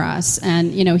fun for us.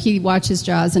 And, he watches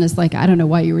Jaws and is like, I don't know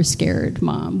why you were scared,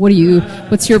 Mom.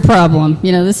 What's your problem?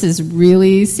 This is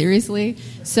really, seriously?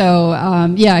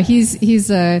 So,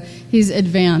 he's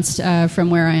advanced from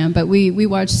where I am. But we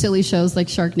watch silly shows like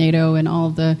Sharknado and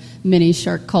all the mini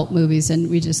shark cult movies,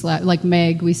 and we just laugh. Like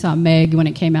Meg, we saw Meg when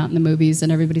it came out in the movies,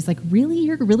 and everybody's like, really?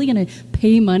 You're really going to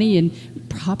pay money and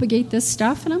propagate this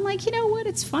stuff? And I'm like, you know what?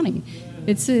 It's funny.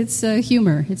 It's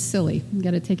humor. It's silly. You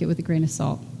got to take it with a grain of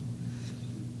salt.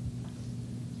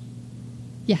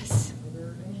 Yes. Are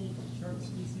there any shark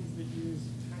species that use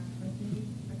pack hunting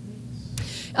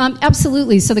techniques?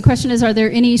 Absolutely. So the question is, are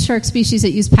there any shark species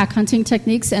that use pack hunting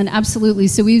techniques? And absolutely.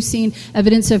 So we've seen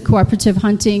evidence of cooperative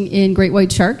hunting in great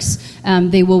white sharks.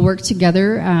 They will work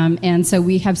together, and so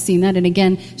we have seen that. And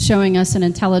again, showing us an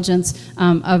intelligence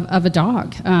of a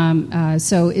dog.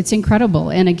 So it's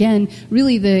incredible. And again,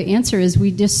 really the answer is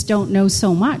we just don't know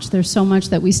so much. There's so much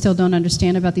that we still don't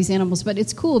understand about these animals. But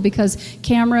it's cool because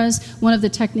cameras, one of the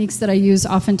techniques that I use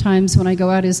oftentimes when I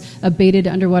go out is a baited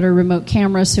underwater remote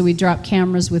camera. So we drop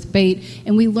cameras with bait,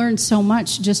 and we learn so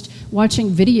much just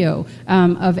watching video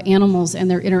of animals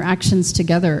and their interactions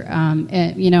together.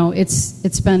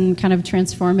 It's been kind of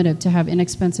transformative to have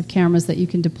inexpensive cameras that you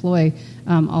can deploy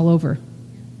all over.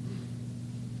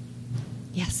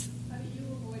 Yes. How do you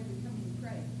avoid becoming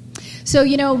prey? So,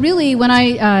 really, when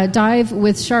I dive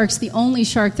with sharks, the only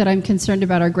shark that I'm concerned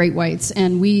about are great whites.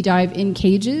 And we dive in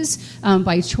cages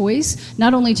by choice,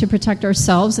 not only to protect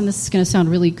ourselves, and this is going to sound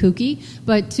really kooky,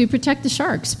 but to protect the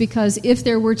sharks. Because if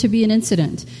there were to be an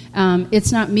incident,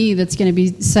 it's not me that's going to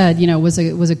be said, was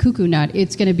a cuckoo nut.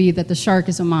 It's going to be that the shark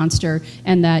is a monster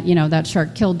and that, that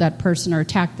shark killed that person or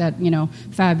attacked that,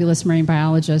 fabulous marine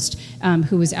biologist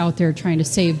who was out there trying to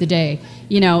save the day.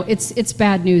 It's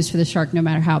bad news for the shark no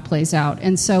matter how it plays out.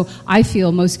 And so I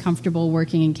feel most comfortable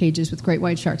working in cages with great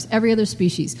white sharks. Every other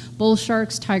species, bull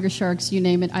sharks, tiger sharks, you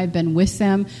name it, I've been with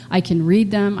them. I can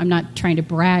read them. I'm not trying to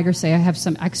brag or say I have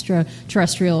some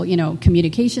extraterrestrial,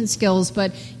 communication skills,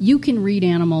 but you can read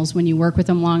animals when you work with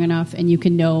them long enough, and you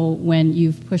can know when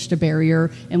you've pushed a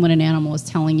barrier and when an animal is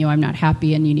telling you I'm not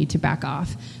happy and you need to back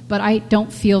off. But I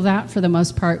don't feel that for the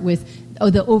most part with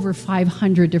the over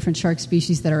 500 different shark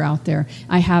species that are out there.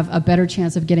 I have a better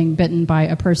chance of getting bitten by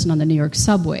a person on the New York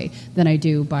subway than I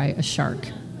do by a shark.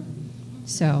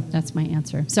 So that's my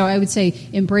answer. So I would say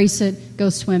embrace it, go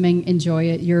swimming, enjoy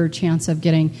it. Your chance of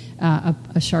getting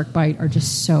a shark bite are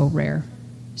just so rare.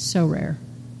 So rare.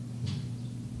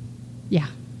 Yeah.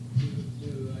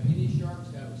 Do any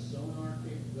sharks have a sonar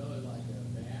capability like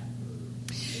a bat, or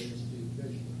they just do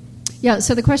fish? Yeah,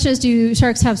 so the question is, do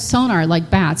sharks have sonar like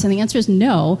bats? And the answer is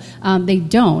no, they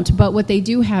don't. But what they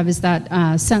do have is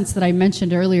that sense that I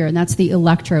mentioned earlier, and that's the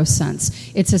electro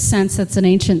sense. It's a sense that's an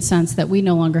ancient sense that we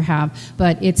no longer have,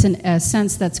 but it's a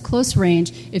sense that's close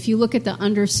range. If you look at the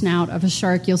undersnout of a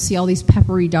shark, you'll see all these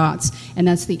peppery dots, and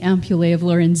that's the ampullae of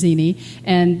Lorenzini.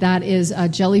 And that is a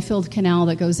jelly-filled canal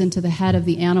that goes into the head of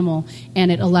the animal,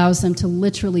 and it allows them to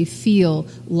literally feel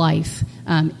life.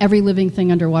 Every living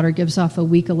thing underwater gives off a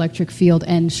weak electric field,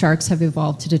 and sharks have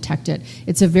evolved to detect it.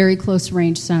 It's a very close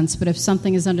range sense, but if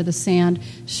something is under the sand,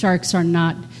 sharks are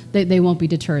not, they won't be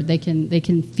deterred. They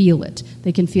can feel it.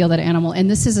 They can feel that animal. And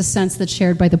this is a sense that's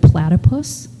shared by the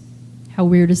platypus. How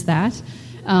weird is that?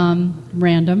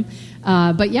 Random.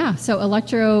 But yeah, so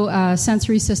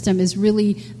electrosensory system is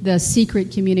really the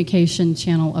secret communication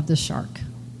channel of the shark.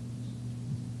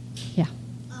 Yeah.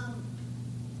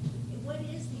 What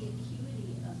is the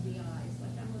acuity of the eyes?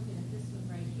 Like I'm looking at this one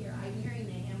right here. I'm hearing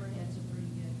the hammerheads are pretty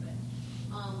good, but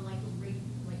like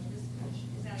this fish,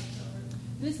 is that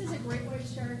a This is a great white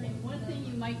shark, and one thing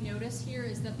you might notice here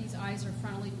is that these eyes are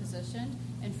frontally positioned,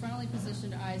 and frontally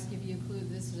positioned eyes give you a clue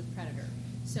this is a predator.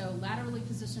 So laterally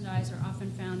positioned eyes are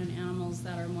often found in animals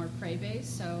that are more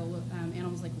prey-based, so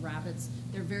animals like rabbits,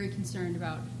 they're very concerned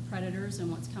about predators and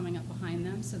what's coming up behind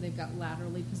them. So they've got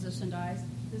laterally positioned eyes.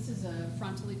 This is a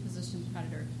frontally positioned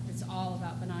predator. It's all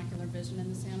about binocular vision in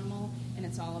this animal, and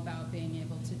it's all about being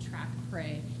able to track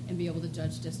prey and be able to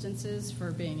judge distances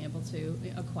for being able to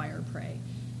acquire prey.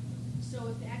 So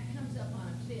if that comes up on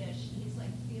a fish, he's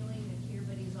like feeling it here,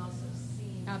 but he's also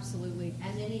seeing. Absolutely.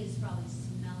 And then he's probably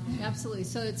smelling. Absolutely.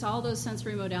 So it's all those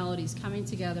sensory modalities coming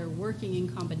together, working in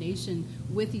combination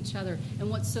with each other. And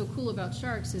what's so cool about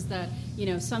sharks is that, you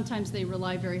know, sometimes they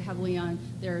rely very heavily on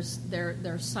their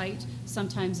sight.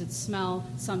 Sometimes it's smell.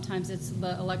 Sometimes it's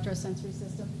the electrosensory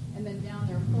system. And then down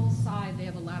their whole side, they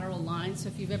have a lateral line. So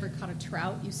if you've ever caught a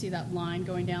trout, you see that line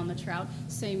going down the trout.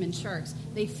 Same in sharks.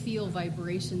 They feel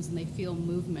vibrations and they feel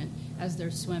movement as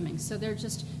they're swimming. So they're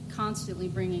just constantly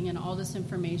bringing in all this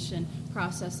information,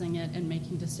 processing it, and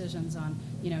making decisions on,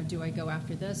 you know, do I go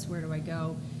after this? Where do I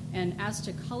go? And as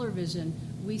to color vision,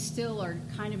 we still are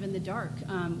kind of in the dark.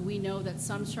 We know that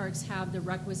some sharks have the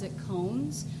requisite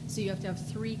cones, so you have to have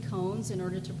 3 cones in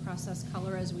order to process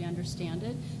color as we understand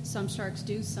it. Some sharks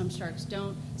do, some sharks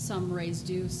don't. Some rays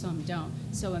do, some don't.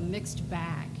 So a mixed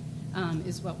bag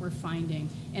is what we're finding.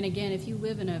 And again, if you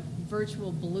live in a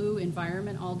virtual blue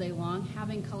environment all day long,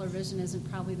 having color vision isn't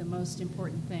probably the most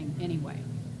important thing anyway.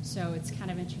 So it's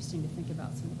kind of interesting to think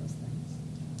about some of those things.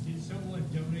 Did someone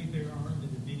donate their arm to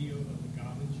the video of the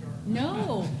goblin shark?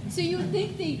 No. So you would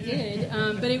think they did,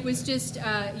 but it was just,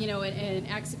 you know, an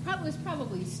accident. It was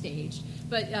probably staged.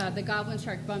 But the goblin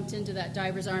shark bumped into that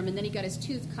diver's arm, and then he got his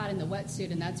tooth caught in the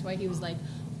wetsuit, and that's why he was like,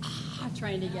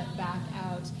 trying to get back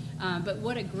out. But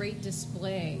what a great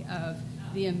display of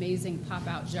the amazing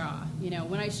pop-out jaw. You know,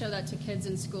 when I show that to kids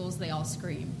in schools, they all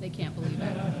scream. They can't believe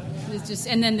it. It's just,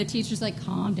 and then the teacher's like,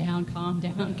 calm down, calm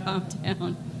down, calm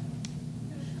down.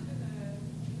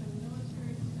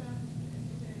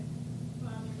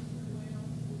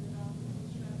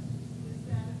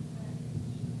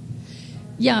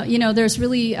 Yeah, you know, there's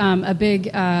really a big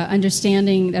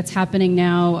understanding that's happening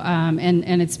now,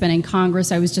 and it's been in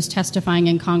Congress. I was just testifying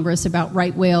in Congress about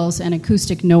right whales and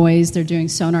acoustic noise. They're doing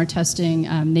sonar testing.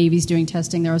 Navy's doing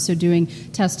testing. They're also doing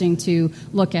testing to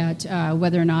look at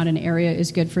whether or not an area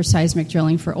is good for seismic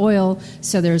drilling for oil.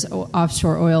 So there's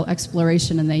offshore oil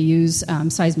exploration, and they use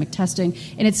seismic testing.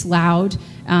 And it's loud,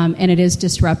 and it is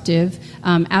disruptive.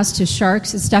 As to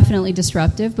sharks, it's definitely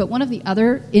disruptive. But one of the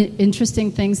other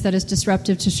interesting things that is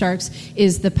disruptive to sharks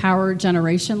is the power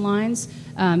generation lines.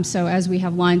 So as we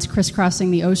have lines crisscrossing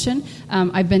the ocean,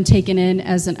 I've been taken in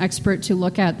as an expert to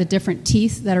look at the different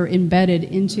teeth that are embedded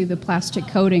into the plastic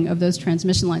coating of those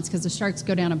transmission lines, because the sharks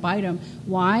go down and bite them.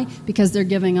 Why? Because they're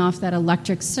giving off that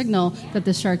electric signal that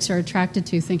the sharks are attracted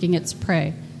to, thinking it's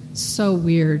prey. So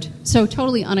weird. So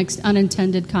totally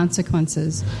unintended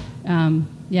consequences.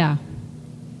 Yeah.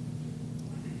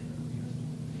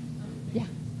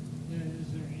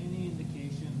 Is there any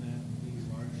indication that these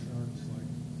large sharks, like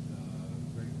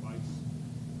great whites,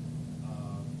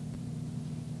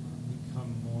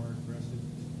 become more aggressive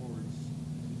towards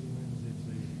humans if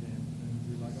they've been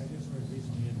injured? Like I just read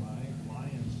recently in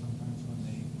lions, sometimes when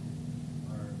they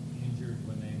are injured,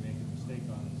 when they make a mistake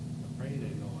on the prey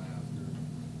they go after,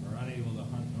 are unable to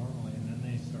hunt normally, and then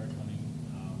they start hunting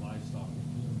livestock and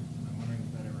humans. And I'm wondering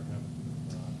if that ever happens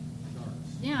with sharks.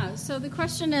 Yeah, so the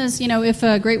question is, you know, if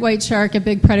a great white shark, a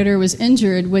big predator, was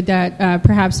injured, would that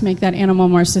perhaps make that animal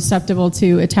more susceptible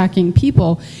to attacking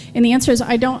people? And the answer is,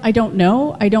 I don't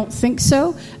know. I don't think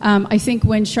so. I think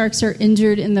when sharks are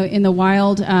injured in the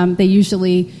wild, they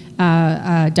usually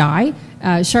die.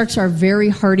 Sharks are very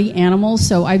hardy animals,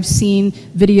 so I've seen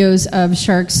videos of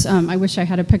sharks. I wish I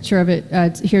had a picture of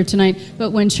it here tonight.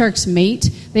 But when sharks mate,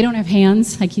 they don't have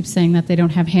hands. I keep saying that they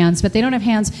don't have hands, but they don't have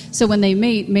hands. So when they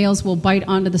mate, males will bite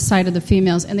onto the side of the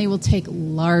females, and they will take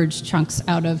large chunks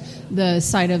out of the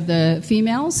side of the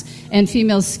females. And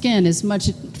females' skin is much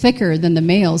thicker than the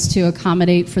males to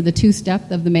accommodate for the tooth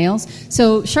depth of the males.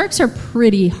 So sharks are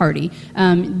pretty hardy.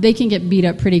 They can get beat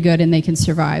up pretty good, and they can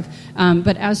survive.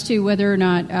 But as to whether or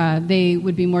not they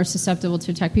would be more susceptible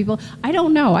to attack people, I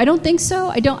don't know. I don't think so.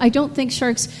 I don't think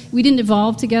sharks, we didn't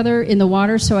evolve together in the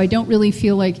water, so I don't really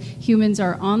feel like humans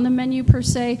are on the menu per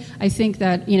se. I think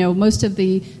that, you know, most of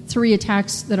the 3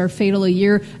 attacks that are fatal a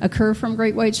year occur from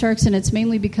great white sharks, and it's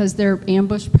mainly because they're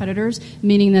ambush predators,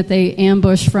 meaning that they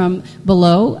ambush from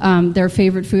below. Their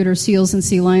favorite food are seals and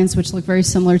sea lions, which look very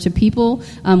similar to people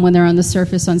when they're on the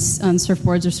surface on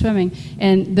surfboards or swimming.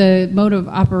 And the mode of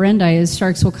operandi is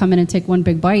sharks will come in and take one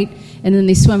big bite, and then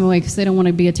they swim away because they don't want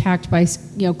to be attacked by,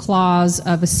 you know, claws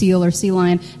of a seal or sea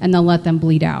lion, and they'll let them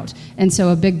bleed out. And so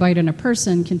a big bite on a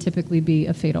person can typically be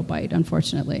a fatal bite,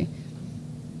 unfortunately.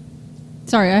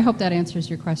 Sorry, I hope that answers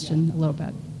your question a little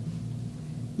bit.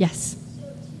 Yes. So 2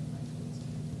 questions.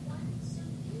 One, so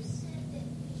you said that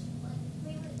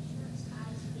gray white shark's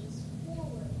eyes face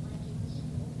forward like an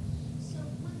eagle. So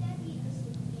would that be a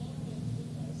disadvantage?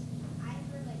 Because I've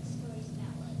heard stories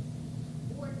about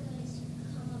orcas who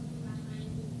come up from behind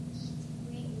and eat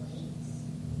great whites.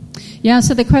 Yeah,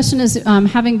 so the question is,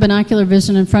 having binocular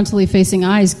vision and frontally facing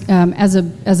eyes as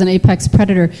an apex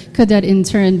predator, could that in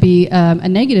turn be a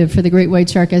negative for the great white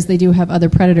shark, as they do have other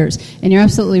predators? And you're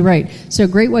absolutely right. So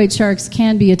great white sharks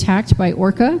can be attacked by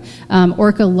orca.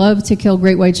 Orca love to kill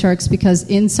great white sharks because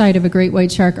inside of a great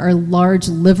white shark are large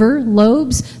liver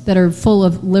lobes that are full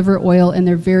of liver oil, and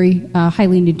they're very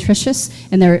highly nutritious,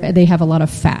 and they have a lot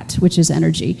of fat, which is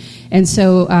energy. And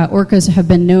so orcas have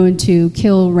been known to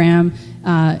kill, ram,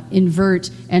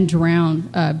 invert, and drown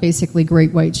basically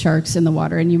great white sharks in the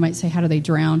water. And you might say, how do they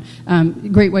drown?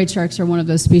 Great white sharks are one of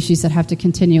those species that have to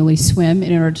continually swim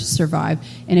in order to survive.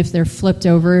 And if they're flipped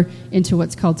over into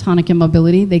what's called tonic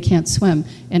immobility, they can't swim.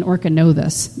 And orca know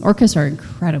this. Orcas are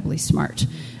incredibly smart.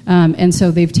 And so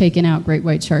they've taken out great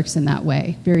white sharks in that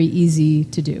way. Very easy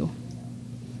to do.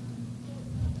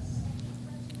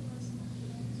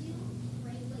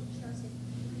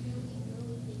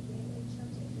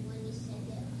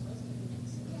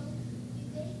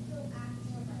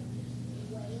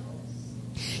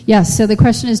 Yes, so the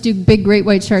question is, do big great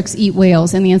white sharks eat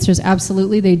whales? And the answer is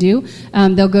absolutely, they do.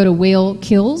 They'll go to whale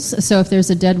kills. So if there's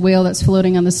a dead whale that's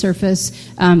floating on the surface,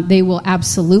 they will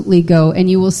absolutely go, and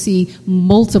you will see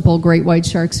multiple great white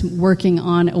sharks working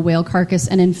on a whale carcass.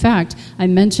 And in fact, I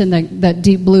mentioned that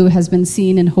deep blue has been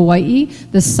seen in Hawaii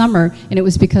this summer, and it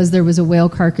was because there was a whale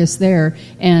carcass there,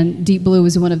 and deep blue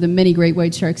was one of the many great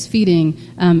white sharks feeding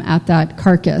at that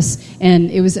carcass. And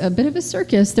it was a bit of a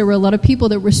circus. There were a lot of people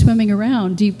that were swimming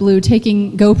around deep blue,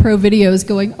 taking GoPro videos,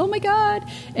 going, oh my God.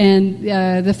 And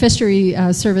the fishery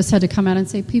service had to come out and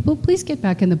say, people, please get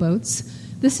back in the boats.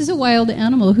 This is a wild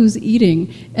animal who's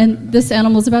eating, and this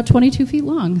animal is about 22 feet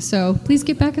long, so please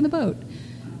get back in the boat.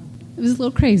 It was a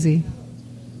little crazy.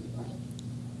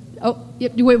 Oh,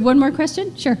 yep, do we have one more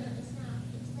question? Sure.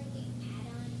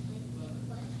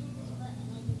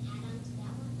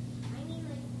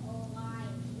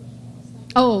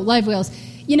 Oh, live whales.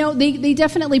 You know, they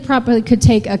definitely probably could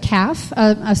take a calf,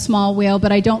 a small whale,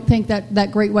 but I don't think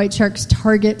that great white sharks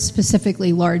target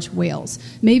specifically large whales.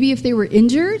 Maybe if they were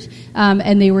injured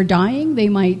and they were dying, they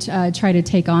might try to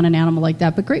take on an animal like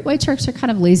that. But great white sharks are kind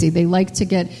of lazy. They like to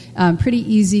get pretty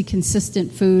easy,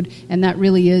 consistent food, and that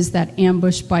really is that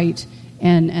ambush bite,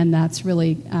 and that's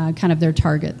really kind of their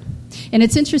target. And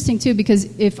it's interesting, too,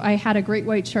 because if I had a great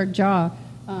white shark jaw,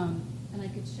 and I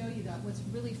could show you that, what's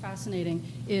really fascinating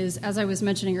is, as I was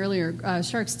mentioning earlier,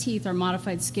 sharks' teeth are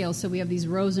modified scale, so we have these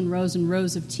rows and rows and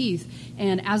rows of teeth.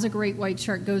 And as a great white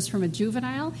shark goes from a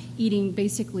juvenile, eating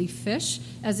basically fish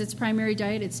as its primary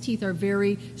diet, its teeth are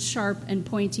very sharp and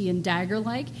pointy and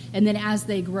dagger-like. And then as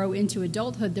they grow into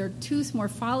adulthood, their tooth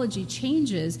morphology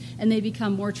changes, and they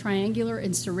become more triangular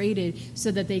and serrated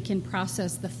so that they can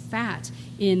process the fat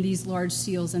in these large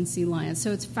seals and sea lions.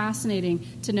 So it's fascinating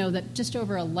to know that just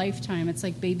over a lifetime, it's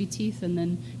like baby teeth and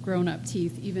then grown-up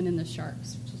teeth, even in the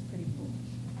sharks, which is pretty cool.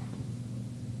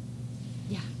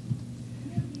 Yeah.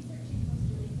 You have research in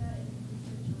Costa Rica and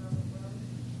research around the world.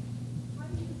 How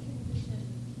do you envision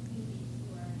communities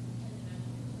who are dependent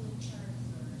on killing sharks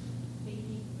or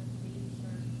bathing with baby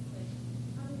sharks? Like,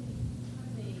 how do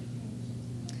they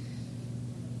transition to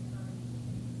economy?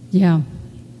 Yeah.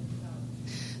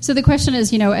 So the question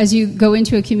is, as you go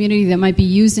into a community that might be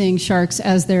using sharks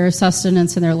as their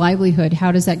sustenance and their livelihood,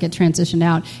 how does that get transitioned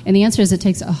out? And the answer is it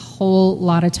takes a whole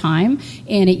lot of time,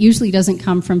 and it usually doesn't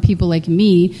come from people like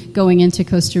me going into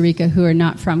Costa Rica who are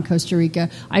not from Costa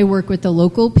Rica. I work with the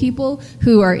local people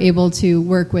who are able to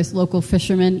work with local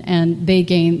fishermen, and they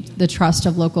gain the trust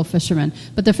of local fishermen.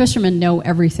 But the fishermen know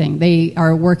everything. They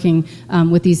are working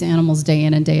with these animals day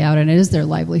in and day out, and it is their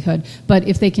livelihood. But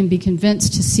if they can be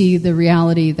convinced to see the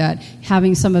reality that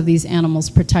having some of these animals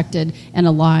protected and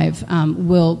alive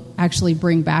will actually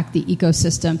bring back the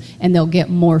ecosystem, and they'll get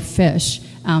more fish.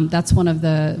 That's one of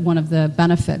the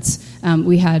benefits.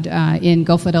 We had in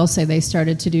Gulf of Dulce, they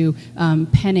started to do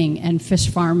penning and fish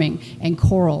farming and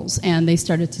corals, and they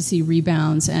started to see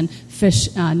rebounds and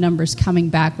fish numbers coming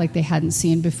back like they hadn't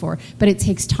seen before. But it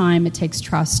takes time, it takes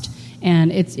trust.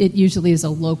 And it usually is a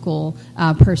local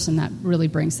person that really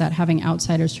brings that, having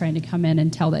outsiders trying to come in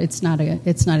and tell that it's not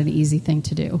an easy thing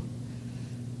to do.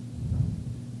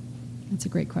 That's a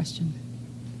great question.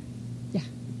 Yeah.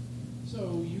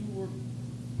 So you work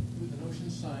with an ocean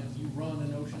science, you run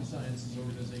an ocean sciences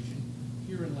organization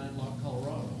here in landlocked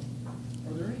Colorado.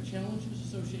 Are there any challenges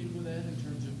associated with that in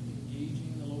terms of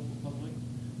engaging the local public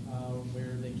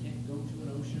where they can't go to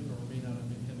an ocean or may not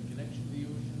have a connection to the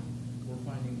ocean. We're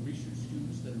finding research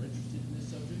students that are interested in this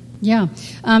subject. Yeah.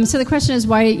 So the question is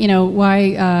why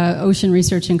ocean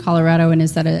research in Colorado, and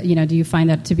is that do you find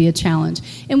that to be a challenge?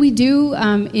 And we do,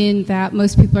 in that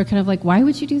most people are kind of like, why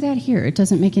would you do that here? It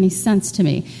doesn't make any sense to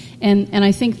me. And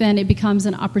I think then it becomes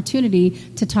an opportunity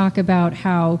to talk about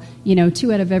how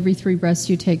 2 out of every 3 breaths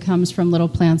you take comes from little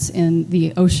plants in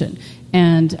the ocean.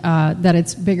 And that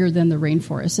it's bigger than the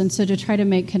rainforest. And so to try to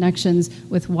make connections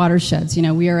with watersheds,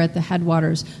 we are at the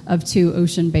headwaters of 2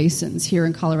 ocean basins here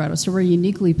in Colorado. So we're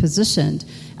uniquely positioned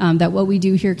that what we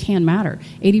do here can matter.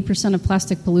 80% of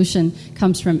plastic pollution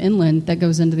comes from inland that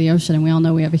goes into the ocean, and we all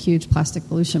know we have a huge plastic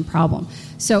pollution problem.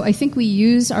 So I think we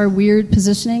use our weird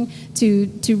positioning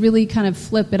to really kind of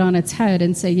flip it on its head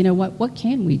and say, what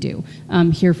can we do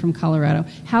here from Colorado?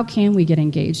 How can we get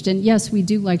engaged? And yes, we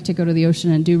do like to go to the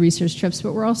ocean and do research trips,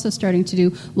 but we're also starting to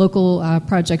do local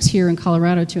projects here in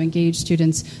Colorado to engage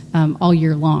students all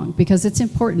year long, because it's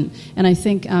important. And I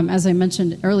think, as I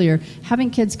mentioned earlier,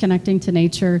 having kids connecting to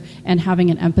nature and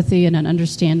having an empathy and an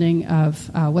understanding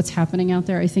of what's happening out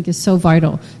there, I think is so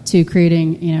vital to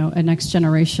creating, a next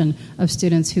generation of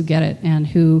students who get it and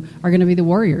who are going to be the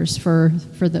warriors for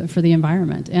the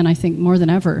environment. And I think more than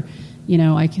ever,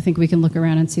 I think we can look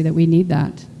around and see that we need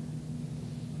that.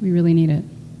 We really need it.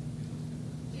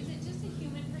 Is it just a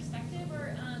human perspective,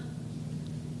 or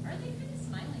are they kind of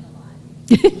smiling a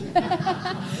lot?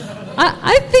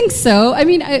 I think so. I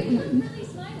mean, Really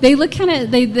smiling. they look kind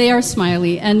of, they are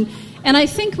smiley. And I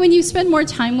think when you spend more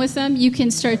time with them, you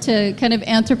can start to kind of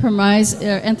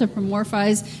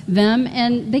anthropomorphize them,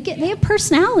 and they have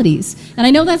personalities. And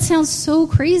I know that sounds so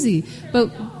crazy,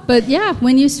 but yeah,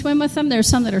 when you swim with them, there's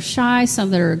some that are shy,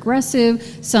 some that are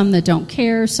aggressive, some that don't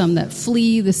care, some that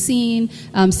flee the scene,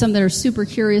 some that are super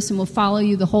curious and will follow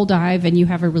you the whole dive, and you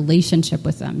have a relationship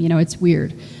with them. It's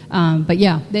weird. But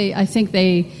yeah, I think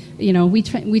we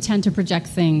tend to project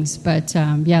things, but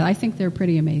yeah, I think they're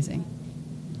pretty amazing.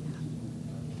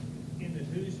 In the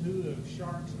who's who of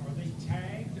sharks, are they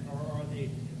tagged, or are they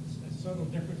subtle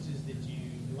differences that you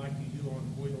do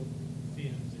on oiled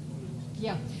fins and flukes?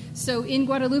 Yeah. So in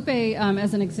Guadalupe,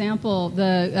 as an example,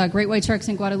 the great white sharks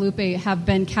in Guadalupe have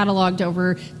been cataloged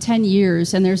over 10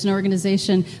 years, and there's an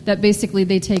organization that basically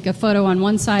they take a photo on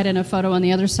one side and a photo on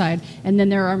the other side, and then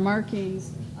there are markings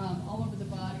all over the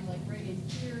body, like right in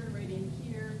here,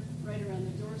 right around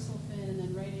the dorsal fin, and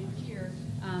then right in here,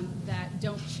 that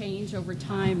don't change over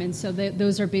time. And so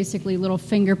those are basically little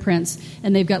fingerprints,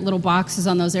 and they've got little boxes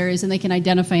on those areas, and they can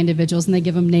identify individuals, and they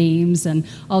give them names and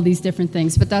all these different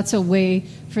things. But that's a way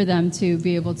for them to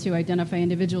be able to identify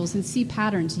individuals and see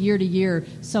patterns year to year.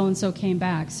 So-and-so came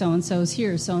back, so-and-so's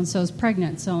here, so-and-so's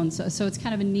pregnant, so-and-so. So it's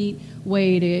kind of a neat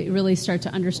way to really start to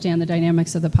understand the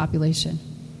dynamics of the population.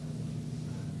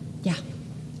 Yeah. So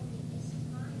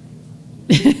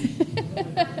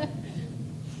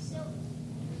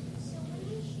when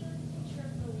you showed the picture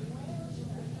of the whales,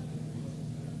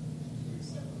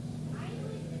 so I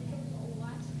would think of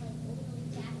lots of little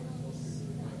daffodil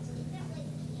spots. Is that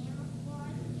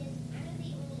camouflage? Because I know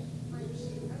they only punch. Are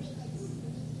they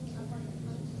sneaking up on the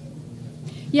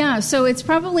plankton? Yeah, so it's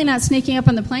probably not sneaking up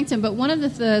on the plankton, but one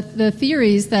of the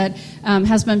theories that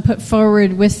has been put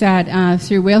forward with that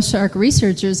through whale shark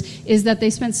researchers is that they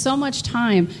spend so much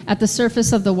time at the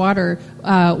surface of the water,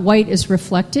 white is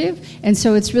reflective, and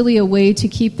so it's really a way to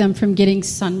keep them from getting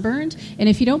sunburned. And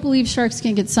if you don't believe sharks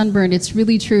can get sunburned, it's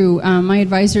really true. My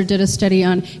advisor did a study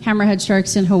on hammerhead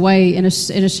sharks in Hawaii in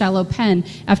a shallow pen.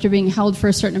 After being held for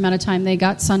a certain amount of time, they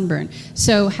got sunburned.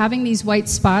 So having these white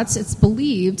spots, it's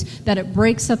believed that it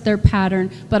breaks up their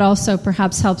pattern, but also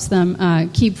perhaps helps them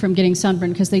keep from getting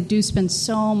sunburned, because they do spend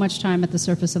so much time at the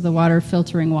surface of the water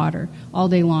filtering water all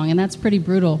day long, and that's pretty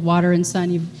brutal. Water and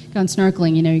sun, you've gone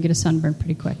snorkeling, you get a sunburn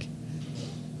pretty quick.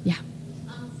 Yeah.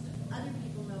 Other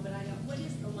people know, but I don't. What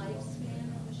is the lifespan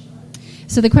of a shark?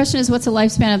 So the question is, what's the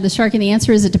lifespan of the shark? And the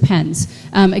answer is it depends.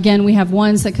 Again, we have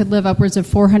ones that could live upwards of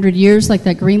 400 years, like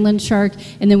that Greenland shark,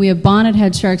 and then we have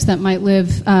bonnethead sharks that might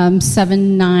live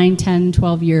 7, 9, 10,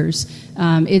 12 years.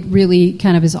 It really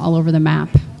kind of is all over the map.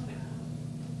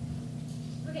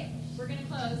 Okay, we're going to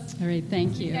close. All right,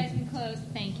 thank You you. guys can close.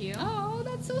 Thank you. Oh,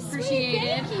 that's so sweet. Appreciate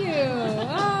it. Thank you.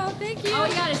 Oh, thank you. All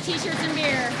we got is t-shirts and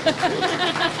beer.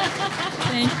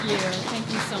 Thank you. Thank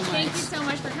you so much. Thank you so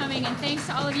much for coming, and thanks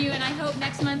to all of you. And I hope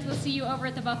next month we'll see you over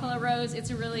at the Buffalo Rose. It's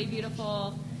a really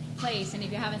beautiful place, and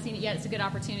if you haven't seen it yet, it's a good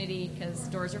opportunity because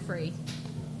doors are free.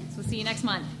 So we'll see you next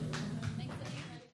month.